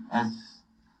 And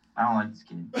I don't like this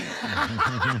kid.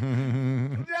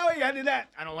 No, you ended that.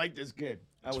 I don't like this kid.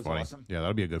 That was funny. awesome. Yeah,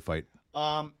 that'll be a good fight.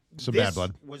 Some This bad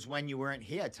blood. was when you weren't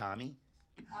here, Tommy.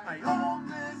 Oh,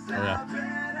 yeah.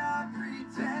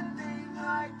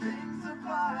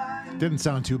 Didn't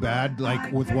sound too bad,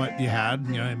 like with what you had.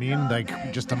 You know what I mean?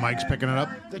 Like just the mics picking it up.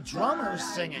 The drummer was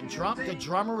singing. The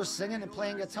drummer was singing and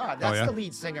playing guitar. That's yeah? the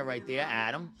lead singer right there,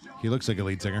 Adam. He looks like a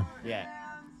lead singer. Yeah.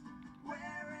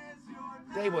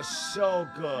 They were so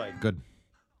good. Good.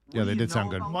 Yeah, they did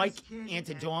sound good. Mike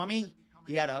Antidormi,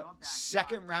 he had a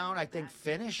second round, I think,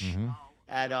 finish Mm-hmm.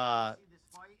 at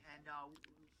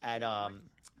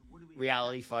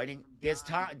Reality Fighting. There's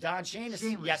Don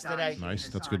Shamus yesterday. Nice.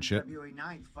 That's good shit. February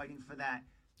 9th, fighting for that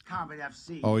Combat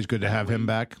FC. Always good to have him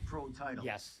back. Pro title.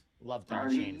 Yes, love Don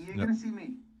Shamus. You're gonna see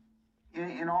me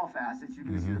in all facets. You're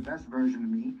gonna see the best version of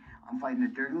me. I'm fighting a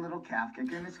dirty little calf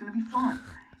kicker, and it's gonna be fun.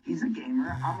 He's a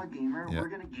gamer. I'm a gamer. Yeah. We're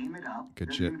gonna game it up. Good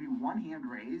There's shit. gonna be one hand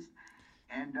raised,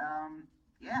 and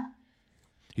Yeah.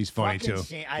 He's funny Fucking too.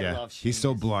 Shane. I yeah. love He's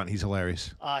so Seamus. blunt. He's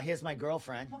hilarious. Here's my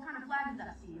girlfriend. What kind of flag is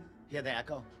that, Steve? Hear the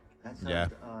echo? That's Yeah.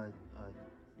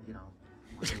 You know.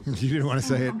 You didn't want to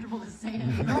say it. Comfortable to say it.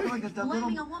 You look like the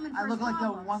Blaming a woman I for look his like the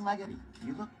problems. one-legged.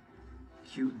 You look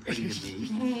cute and pretty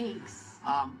to me. Thanks.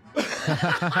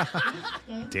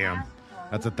 Damn.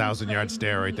 That's a 1,000-yard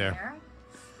stare right there.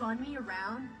 Spun me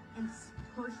around and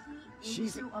pushed me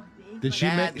She's- into a big. Did she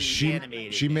Badly make she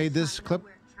animated. she made this clip?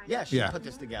 Yeah, she Yeah. put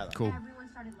this together. Cool. Everyone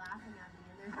started laughing at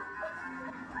me,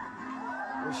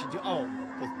 and What she do? Oh,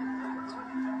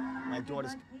 my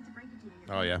daughter's. I hate to break it to you.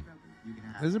 Your Oh, yeah. phone's broken. You can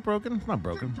have. Is it broken? It's not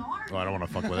broken. Your daughter- Oh, I don't want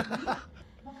to fuck with it.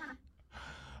 What kind of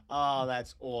Oh,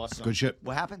 that's awesome. Good shit.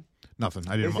 What happened? Nothing.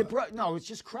 I Is didn't. it no, it's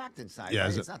just cracked inside. Yeah, right?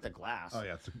 is It's it? not the glass. Oh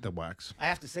yeah, it's the wax. I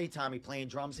have to say, Tommy, playing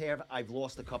drums here, I've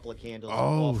lost a couple of candles.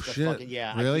 Oh, off the shit. Fucking,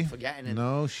 yeah, I Really? keep forgetting. And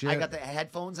No I shit. got the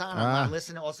headphones on. I'm Ah. not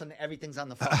listening. All of a sudden, everything's on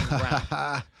the fucking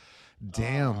ground.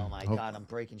 Damn. Oh my Oh, God, I'm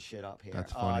breaking shit up here.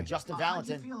 That's funny. Justin How did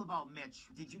you Valentin. feel about Mitch?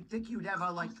 Did you think you'd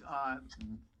ever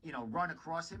run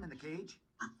across him in the cage?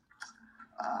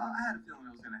 I had a feeling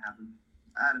it was gonna happen.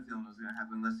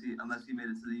 Unless he made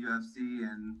it to the UFC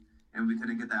and we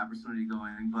couldn't get the opportunity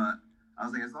going. But I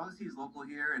was like, as long as he's local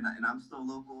here and I'm still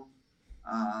local,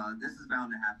 this is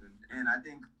bound to happen. And I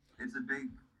think it's a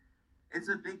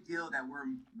big deal that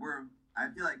I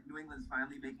feel like New England's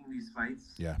finally making these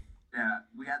fights. Yeah. Yeah,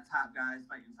 we got top guys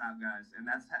fighting top guys, and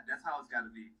that's how it's got to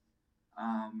be,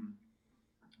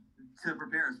 to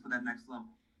prepare us for that next level.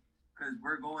 Because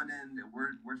we're going in,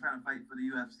 we're trying to fight for the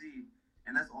UFC,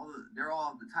 and they're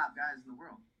all the top guys in the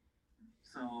world.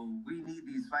 So we need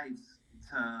these fights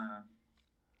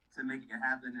to make it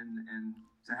happen and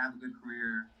to have a good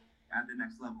career at the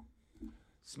next level.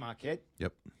 Smart kid.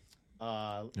 Yep.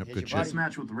 Here's good your shit. buddy. This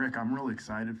match with Rick, I'm really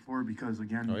excited for because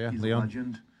again, Oh, yeah, he's Leon? a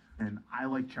legend, and I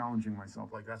like challenging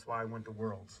myself. Like that's why I went to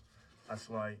Worlds. That's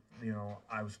why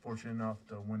I was fortunate enough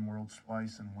to win Worlds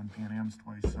twice and win Pan Am's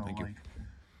twice. So Thank you.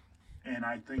 and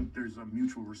I think there's a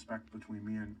mutual respect between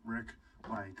me and Rick.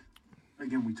 Like,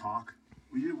 again, we talk,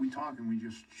 we talk, and we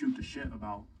just shoot the shit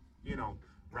about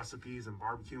recipes and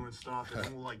barbecue and stuff, and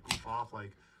then we'll like goof off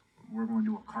like we're going to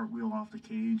do a cartwheel off the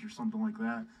cage or something like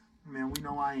that. Man, we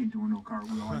know I ain't doing no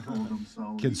cartwheel. I told him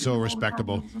so. Kid's he so can do all the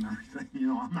respectable. cartwheels and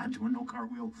everything. I'm not doing no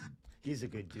cartwheel. He's a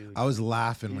good dude. I was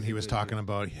laughing when He's he a was good talking dude.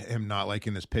 about him not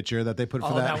liking this picture that they put for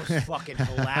Oh, that. that was fucking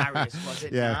hilarious, was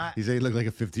it yeah, not? he said he looked like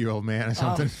a 50-year-old man or Oh,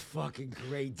 something. it was fucking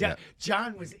great. Yeah.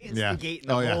 John was instigating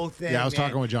Oh, the yeah. whole thing. Yeah, I was man.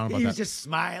 talking with John about He was that. just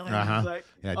smiling. Uh-huh. He was like,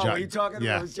 Yeah, oh, John- were you talking about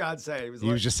yeah. what was John saying? He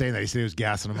was just saying that. He said he was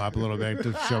gassing him up a little bit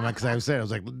to show him because I was saying, I was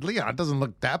like, Leon, it doesn't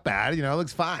look that bad. It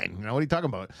looks fine. What are you talking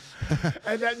about?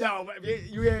 And then, no, but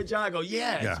you hear John go,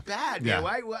 yeah, Yeah. it's bad, Yeah.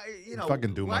 man. Why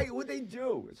Fucking Duma. Why would they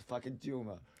do? It's fucking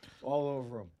Duma. All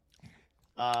over him.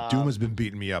 Duma's been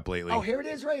beating me up lately. Oh, here it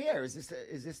is right here. Is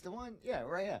this the one? Yeah,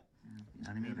 right here. You know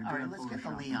what I mean? All right, let's get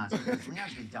the Leon's.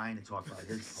 Leon's been dying to talk about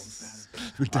his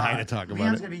We're dying to talk about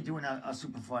Leon's it. going to be doing a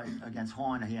super fight against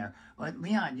Horner here. But,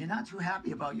 Leon, you're not too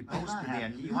happy about your poster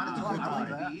there. You want to talk about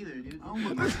that? either, dude.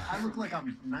 I look like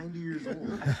I'm 90 years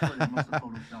old. I swear they must have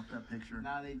photoshopped that picture.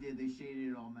 Nah, they did. They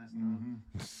shaded it all messed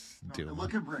up. Duma.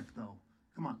 Look at Rick, though.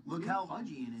 Come on, look how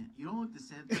pudgy in it. You don't look the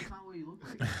same. That's not what you look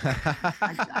like.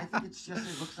 I think it's just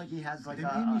it looks like he has like They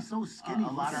made me so skinny. a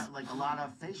lot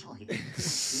of facial hair.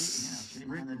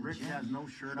 Rick has no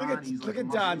shirt Look on. at- He's look like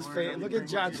at Don's muscular and face- look at everything.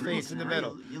 John's You face look in the great.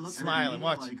 middle. You look Smiling.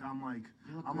 Watch.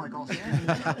 I'm like all skinny,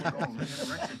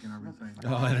 anorexic and everything.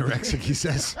 Oh, anorexic, he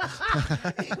says.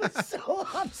 He was so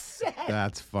upset.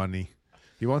 That's funny.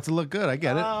 He wants to look good. I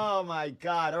get it. Oh my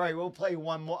God! All right, we'll play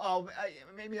one more. Oh,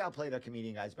 maybe I'll play the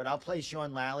comedian guys, but I'll play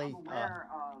Sean Lally. I'm aware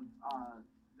of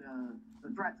the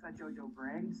threats that JoJo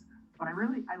brings, but I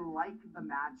like the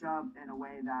matchup in a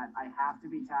way that I have to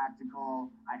be tactical,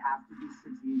 I have to be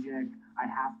strategic, I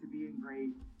have to be in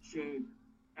great shape,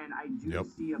 and I do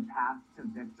see a path to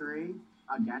victory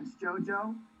against JoJo,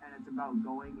 and it's about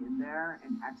going in there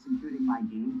and executing my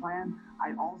game plan.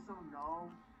 I also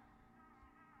know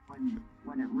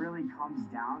when it really comes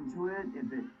down to it,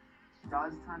 if it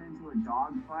does turn into a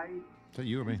dog fight, Is that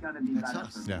you or me? it's gonna be That's better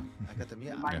us. for me. Yeah. I got them.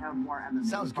 Yeah. You might Yeah. have more MMA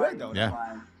Sounds good, fights, though. Yeah.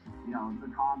 But, the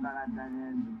combat I've been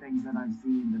in, the things that I've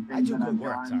seen, the I things do that good I've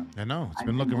work, done. Tom. I know. It's I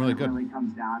been think looking when really it good. really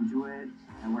comes down to it,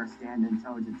 and we're standing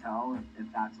toe to toe, if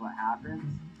that's what happens,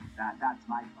 that's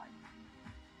my fight.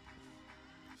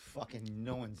 Fucking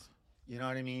no one's. You know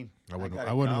what I mean? I wouldn't. got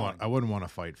I it wouldn't going. want. I wouldn't want to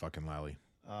fight fucking Lally.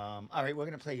 All right, we're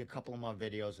gonna play a couple more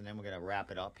videos and then we're gonna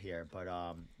wrap it up here. But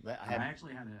I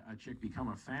actually had a chick become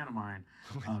a fan of mine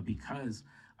because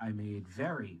I made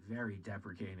very, very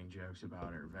deprecating jokes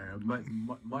about her,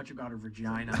 much about her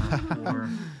vagina. Or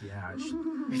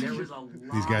there was a lot.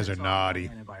 These guys are of naughty.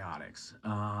 Antibiotics. A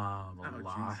lot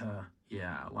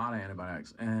of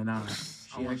antibiotics, and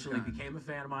she actually became a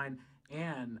fan of mine.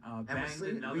 And banged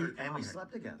another comic. And we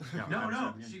slept together.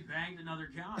 No. She banged another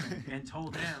comic and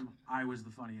told him I was the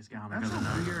funniest comic of the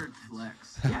night. Weird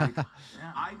flex. Yeah.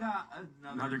 I got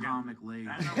another comic late.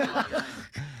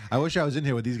 I wish I was in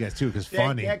here with these guys too, because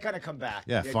funny. They're gonna come back.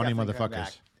 Yeah, They're funny definitely coming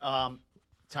motherfuckers. back.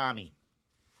 Tommy,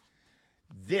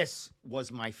 this was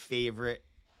my favorite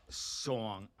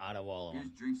song out of all of Here's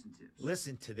them. drinks and tips.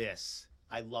 Listen to this.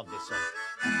 I love this song.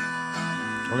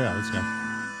 Oh yeah, let's go.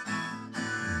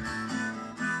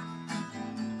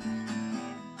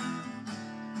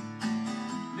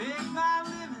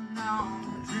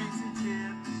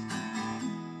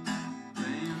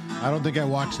 I don't think I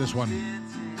watched this one.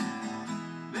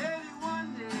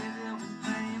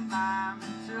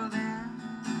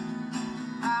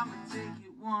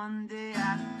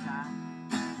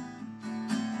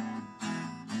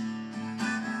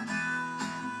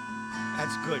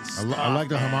 That's good I stuff. like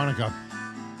the man. harmonica.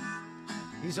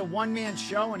 He's a one-man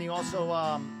show, and he also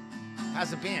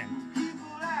has a band.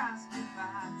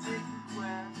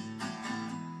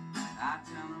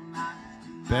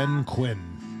 Ben Quinn.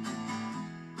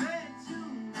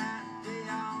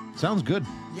 Sounds good.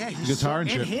 Yeah, he's Guitar and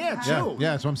in shit. here too.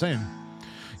 Yeah, that's what I'm saying.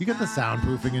 You get the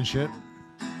soundproofing and shit.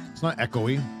 It's not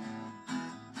echoey.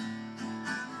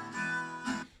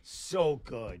 So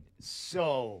good.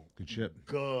 So Good shit.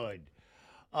 good.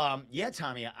 Yeah,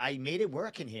 Tommy, I made it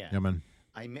work in here. Yeah, man.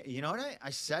 You know what? I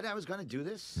said I was going to do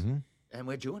this, and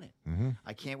we're doing it.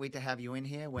 I can't wait to have you in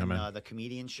here when man. the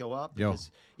comedians show up. Yo.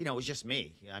 Because, it was just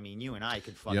me. I mean, you and I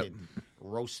could fucking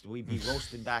roast. We'd be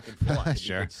roasting back and forth. It'd be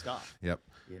Sure. good stuff. Yep.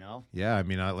 Yeah, I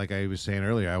mean, like I was saying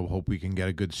earlier, I hope we can get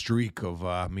a good streak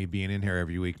of me being in here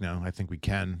every week now. I think we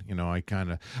can.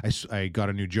 I got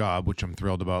a new job, which I'm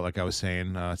thrilled about. Like I was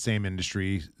saying, same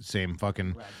industry, same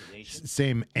fucking,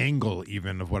 same angle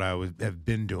even of what I have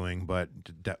been doing, but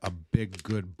a big,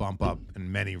 good bump up in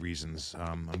many reasons.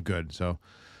 I'm good. So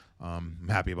I'm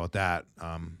happy about that.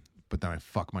 But then I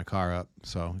fuck my car up.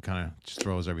 So it kind of just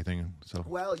throws everything. So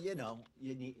well, you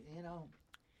need,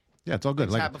 yeah, it's all good.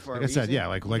 Things Like happen for a I said, reason. yeah,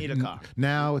 like You need a car.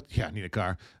 now. Yeah, I need a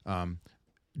car.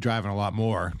 Driving a lot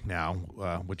more now,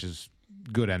 which is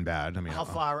good and bad. I mean, how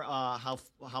far?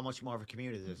 How much more of a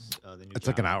commute is this? The new it's job?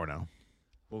 like an hour now,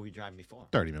 What were we driving before?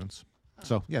 30 minutes.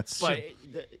 So yeah, it's But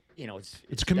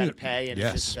it's commute. better pay and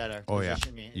it's just a better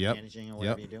position managing or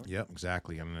whatever you do. Yep,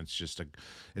 exactly. And it's just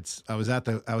I was at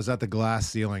the glass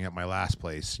ceiling at my last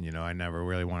place. I never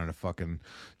really wanted to fucking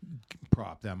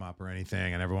prop them up or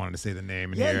anything. I never wanted to say the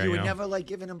name in Yeah, here. you were never like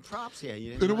giving them props here.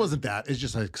 You didn't It want- wasn't that. It's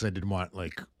just because I didn't want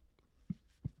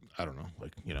I don't know,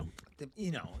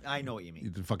 I know what you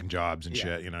mean. the fucking jobs and Yeah.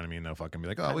 shit. You know what I mean? They'll fucking be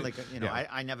like, oh, Kinda wait. like Yeah.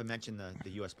 I never mentioned the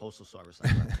U.S. Postal Service.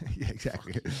 Like that. Yeah,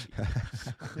 exactly.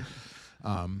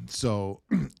 So,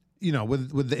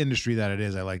 with the industry that it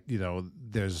is, I like,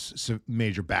 there's some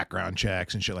major background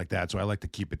checks and shit like that. So I like to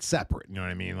keep it separate. You know what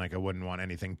I mean? Like I wouldn't want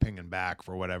anything pinging back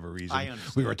for whatever reason. I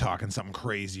understand. We were talking something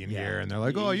crazy in here, and they're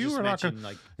like, You "Oh, you just were talking, mentioned,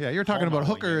 like, you're talking about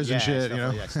homo hookers and shit." stuff You know,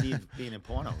 like that. Steve being in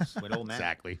pornos with old men.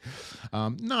 exactly.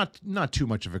 Not too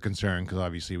much of a concern because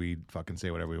obviously we fucking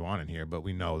say whatever we want in here, but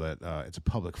we know that it's a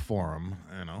public forum.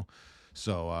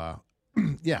 So.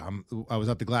 Yeah, I was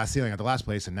at the glass ceiling at the last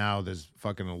place, and now there's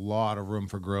fucking a lot of room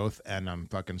for growth, and I'm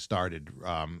fucking started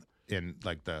in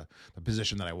like the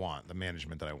position that I want, the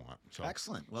management that I want. So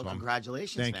Excellent. Well, so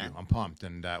congratulations, thank man. you. I'm pumped,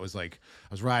 and that was like I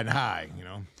was riding high.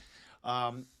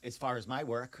 As far as my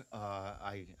work,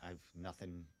 I've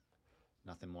nothing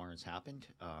more has happened.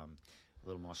 A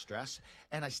little more stress,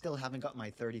 and I still haven't got my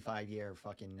 35-year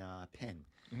fucking pin.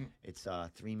 It's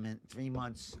 3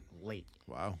 months late.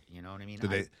 Wow. You know what I mean?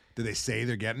 Did they say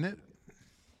they're getting it?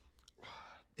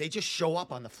 They just show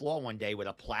up on the floor one day with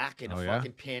a plaque and a Oh, yeah?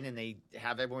 fucking pin, and they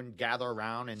have everyone gather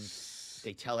around, and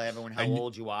they tell everyone how And-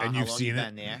 old you are, and how you've long seen you've it?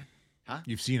 been there. Huh?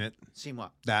 You've seen it? Seen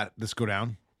what? This go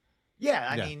down? Yeah,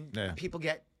 I Yeah, mean, yeah. people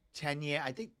get 10 year,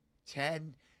 I think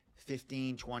 10,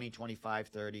 15, 20, 25,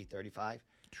 30, 35,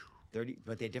 30,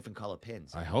 but they're different color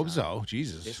pins. I hope so.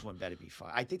 Jesus. This one better be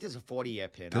fine. I think there's a 40-year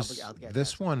pin. I'll get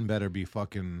This that. one better be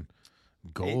fucking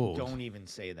gold. Don't even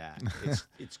say that.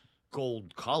 It's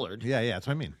gold colored. Yeah, that's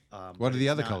what I mean. But What are the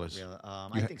it's other not colors? real- You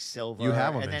I ha- think silver. you have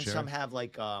 'em and then, then sure. some have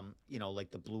like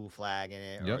like the blue flag in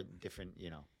it or Yep. different,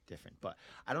 different. But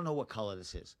I don't know what color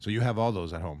this is. So you have all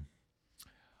those at home.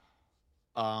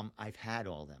 I've had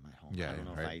all them at home. Yeah, I don't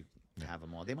know right. if I have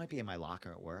them all. They might be in my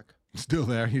locker at work. Still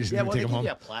there. You just Yeah, didn't well, take they them give home.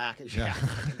 you a plaque. Yeah.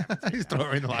 Yeah. He's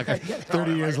throwing it in the locker. Yeah, throw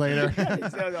 30 it years away. later. Yeah,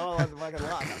 he's got it all in the fucking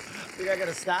locker. I think I got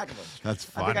a stack of them. That's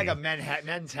I think I funny. got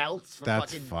men's health from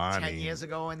That's fucking funny. 10 years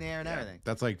ago in there and everything.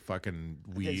 That's like fucking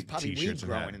There's weed probably t-shirts weed and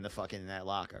growing that. in the fucking in that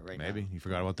locker right now. Maybe. You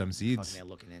forgot about them Fucking seeds. they're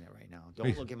looking in it right now.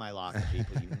 Don't look in my locker,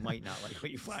 people. You might not like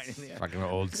what you find in there. Fucking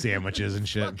old sandwiches and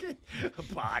shit. Fucking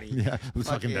body. Yeah, the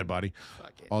fucking dead body.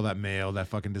 Fucking All that mail that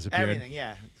fucking disappeared. everything,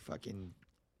 yeah. Fucking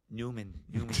Newman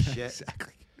shit.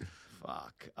 Exactly.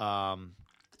 Fuck.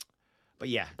 But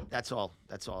yeah, that's all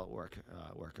at work.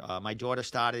 My daughter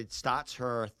starts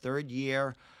her third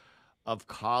year of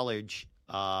college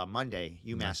Monday.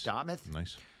 UMass Nice. Dartmouth.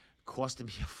 Nice. Costing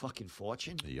me a fucking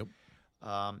fortune. Yep.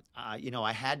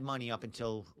 I had money up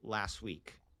until last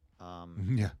week.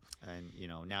 Yeah. And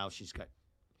now she's got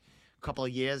a couple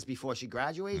of years before she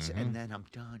graduates, and then I'm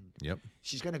done. Yep.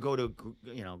 She's going to go to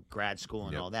grad school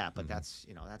and Yep. all that, but that's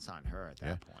on her at that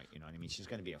Yeah. point. You know what I mean? She's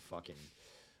going to be a fucking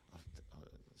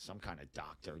some kind of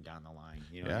doctor down the line.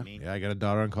 You know Yeah. what I mean? Yeah, I got a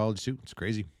daughter in college too. It's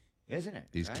crazy. Isn't it?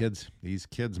 These right?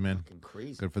 kids, man. Fucking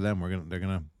crazy. Good for them. They're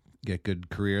gonna get good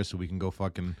careers so we can go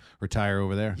fucking retire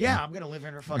over there. Yeah, I'm gonna live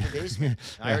in her fucking basement.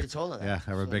 I already told her that. Yeah,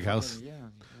 have a big house. Yeah,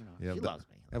 Yeah, she but- loves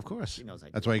me. Of course. She knows I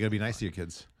That's do. why you gotta be nice to your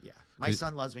kids. Yeah, my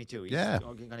son loves me too. He's Yeah.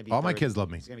 gonna be All my 30. kids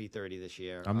love me. He's gonna be 30 this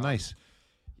year. I'm nice.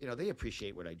 They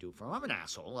appreciate what I do for them. I'm an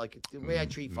asshole. Like the way I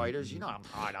treat fighters, I'm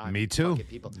hard on. Me too. fucking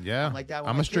People. Yeah. I'm like that. With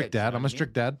I'm my a strict kids, you know dad. what I'm I a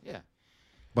strict mean? dad. Yeah.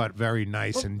 But very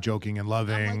nice Well, and joking and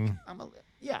loving.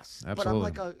 Yes. Absolutely. But I'm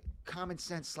like a common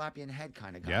sense, slap you in the head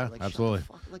kind of guy. Yeah, like, shut the absolutely.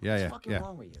 fuck- like, Yeah, what's yeah, fucking yeah.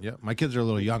 wrong with you? Yeah, my kids are a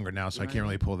little younger now, so You I know can't what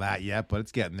I really pull that yet, but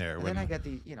it's getting there. And then I get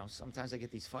the, sometimes I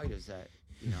get these fighters that,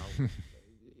 the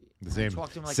when I same talk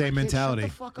to them like same my kids, mentality.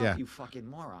 Shut the fuck yeah. up, you fucking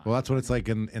moron. Well, that's what it's like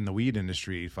in the weed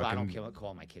industry. Well, I Fucking don't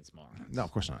call my kids morons. no,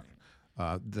 of course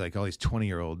not. Like all these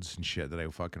 20-year-olds and shit that I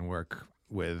fucking work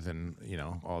with, and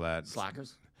all that.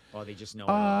 Slackers? Or they just know.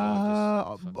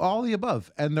 All the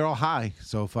above, and they're all high,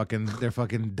 so they're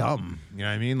fucking dumb. You know what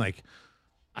I mean? Like,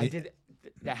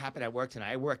 That happened at work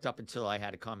tonight. I worked up until I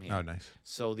had to come here. oh, nice.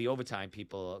 So the overtime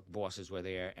bosses were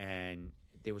there, and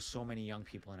there were so many young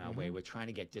people in our way. We're trying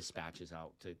to get dispatches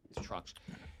out to trucks.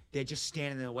 They're just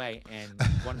standing in the way, and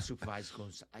one of the supervisors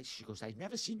goes, she goes, I've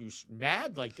never seen you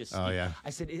mad like this. Oh, Steve." yeah. I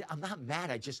said, I'm not mad.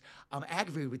 I'm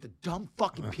aggravated with the dumb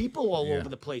fucking people all Yeah. over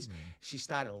the place. She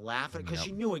started laughing because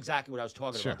she knew exactly what I was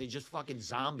talking Sure. about. They're just fucking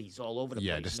zombies all over the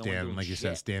Yeah, place. just no one standing, doing like you shit.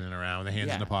 said, standing around with their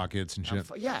hands in Yeah. the pockets and shit.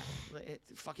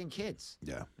 Fucking kids.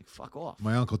 Yeah. Like, fuck off.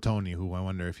 My Uncle Tony, who I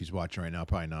wonder if he's watching right now,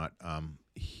 probably not.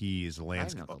 He's a I have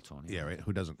landscape. an Uncle Tony. Yeah, right.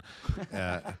 Who doesn't?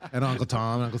 And Uncle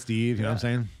Tom, Uncle Steve. You know what I'm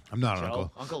saying? I'm not an Joe?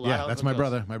 uncle. Uncle yeah, Lyle, that's who my goes?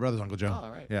 brother. My brother's Uncle Joe. Oh,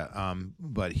 all right. Yeah.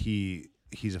 But he's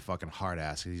a fucking hard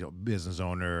ass. He's a business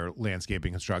owner,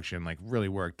 landscaping, construction. Like really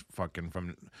worked fucking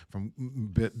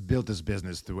built his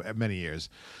business through many years.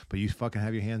 But you fucking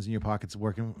have your hands in your pockets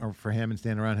working for him and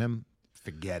standing around him.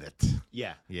 Forget it.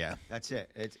 Yeah. Yeah. That's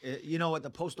it. You know what? The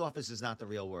post office is not the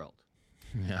real world.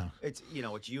 Yeah. It's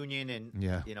it's union and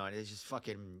Yeah. and it's just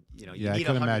fucking you Yeah, I need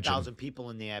can 100,000 people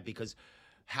in there because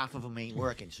half of them ain't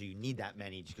working, so you need that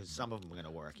many because some of them are gonna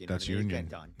work. You know That's what I mean? union.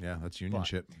 Get done. Yeah, that's union But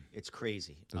shit. It's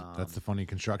crazy. That's the funny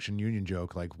construction union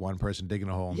joke. Like one person digging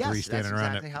a hole and yes, three standing that's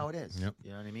around exactly it. how it is. Yep.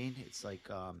 You know what I mean? It's like,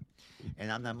 and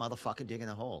I'm that motherfucker digging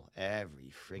a hole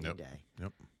every friggin' Yep. day.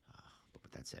 Yep.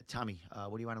 But that's it. Tommy,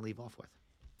 what do you want to leave off with?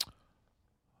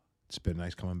 It's been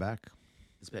nice coming back.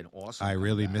 It's been awesome. I coming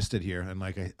really back. missed it here. And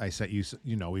like I sent you,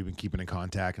 we've been keeping in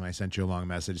contact, and I sent you a long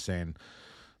message saying,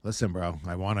 listen, bro,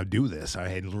 I want to do this.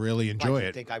 I really enjoy Why'd you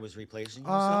it. think I was replacing you?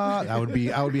 or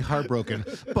something? I would be heartbroken.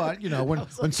 But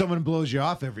when someone blows you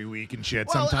off every week and shit,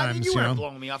 Well, sometimes I mean, you weren't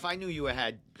blowing me off. I knew you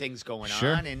had things going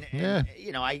Sure. on, and Yeah.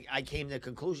 I came to the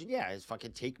conclusion. Yeah, it's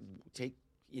fucking take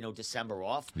December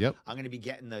off. Yep. I'm gonna be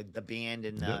getting the band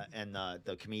and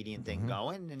the comedian thing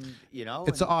going, and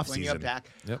It's the and off when you're season. back.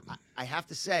 Yep. I have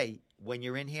to say, when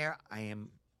you're in here, I am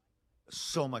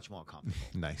so much more comfortable.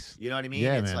 Nice. You know what I mean?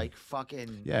 Yeah, It's man. like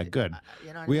fucking. Yeah, good. You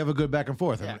know what I We mean? have a good back and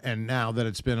forth. Yeah. And now that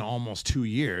it's been almost 2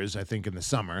 years, I think in the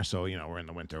summer, so, we're in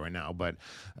the winter right now, but,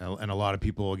 and a lot of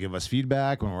people will give us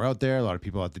feedback when we're out there. A lot of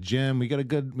people at the gym, we got a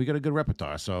good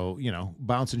repertoire. So,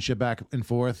 bouncing shit back and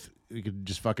forth, we could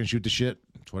just fucking shoot the shit.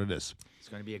 That's what it is. It's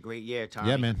gonna be a great year, Tommy.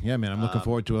 Yeah, man. I'm looking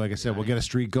forward to it. Like I said, we'll get a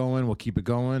streak going. We'll keep it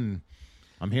going.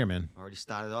 I'm here, man. Already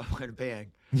started off with a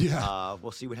bang. Yeah.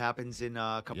 We'll see what happens in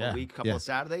a couple Yeah, of weeks, couple yeah. of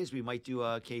Saturdays. We might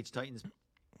do Cage Titans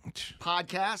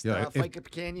podcast, Yeah, Fight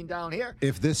Companion down here.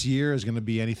 If this year is going to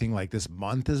be anything like this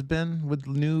month has been with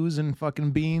news and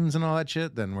fucking beans and all that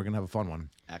shit, then we're going to have a fun one.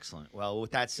 Excellent. Well,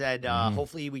 with that said,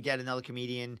 hopefully we get another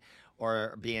comedian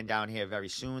or being down here very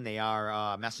soon. They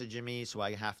are messaging me, so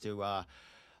I have to, I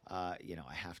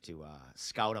have to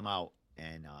scout them out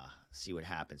and see what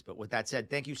happens. But with that said,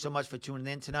 thank you so much for tuning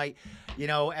in tonight.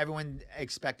 Everyone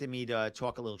expected me to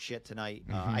talk a little shit tonight.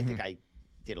 I think I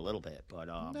did a little bit, but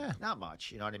not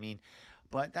much. You know what I mean?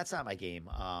 But that's not my game.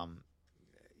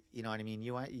 You know what I mean?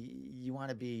 You want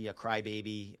to be a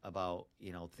crybaby about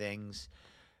things.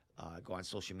 Go on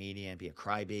social media and be a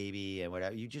crybaby and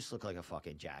whatever. You just look like a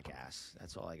fucking jackass.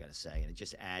 That's all I gotta say. And it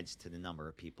just adds to the number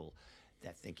of people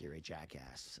that think you're a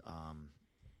jackass.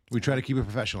 We try to keep it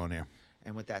professional in here.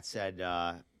 And with that said,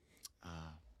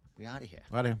 we out of here.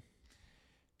 Out of here.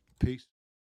 Peace.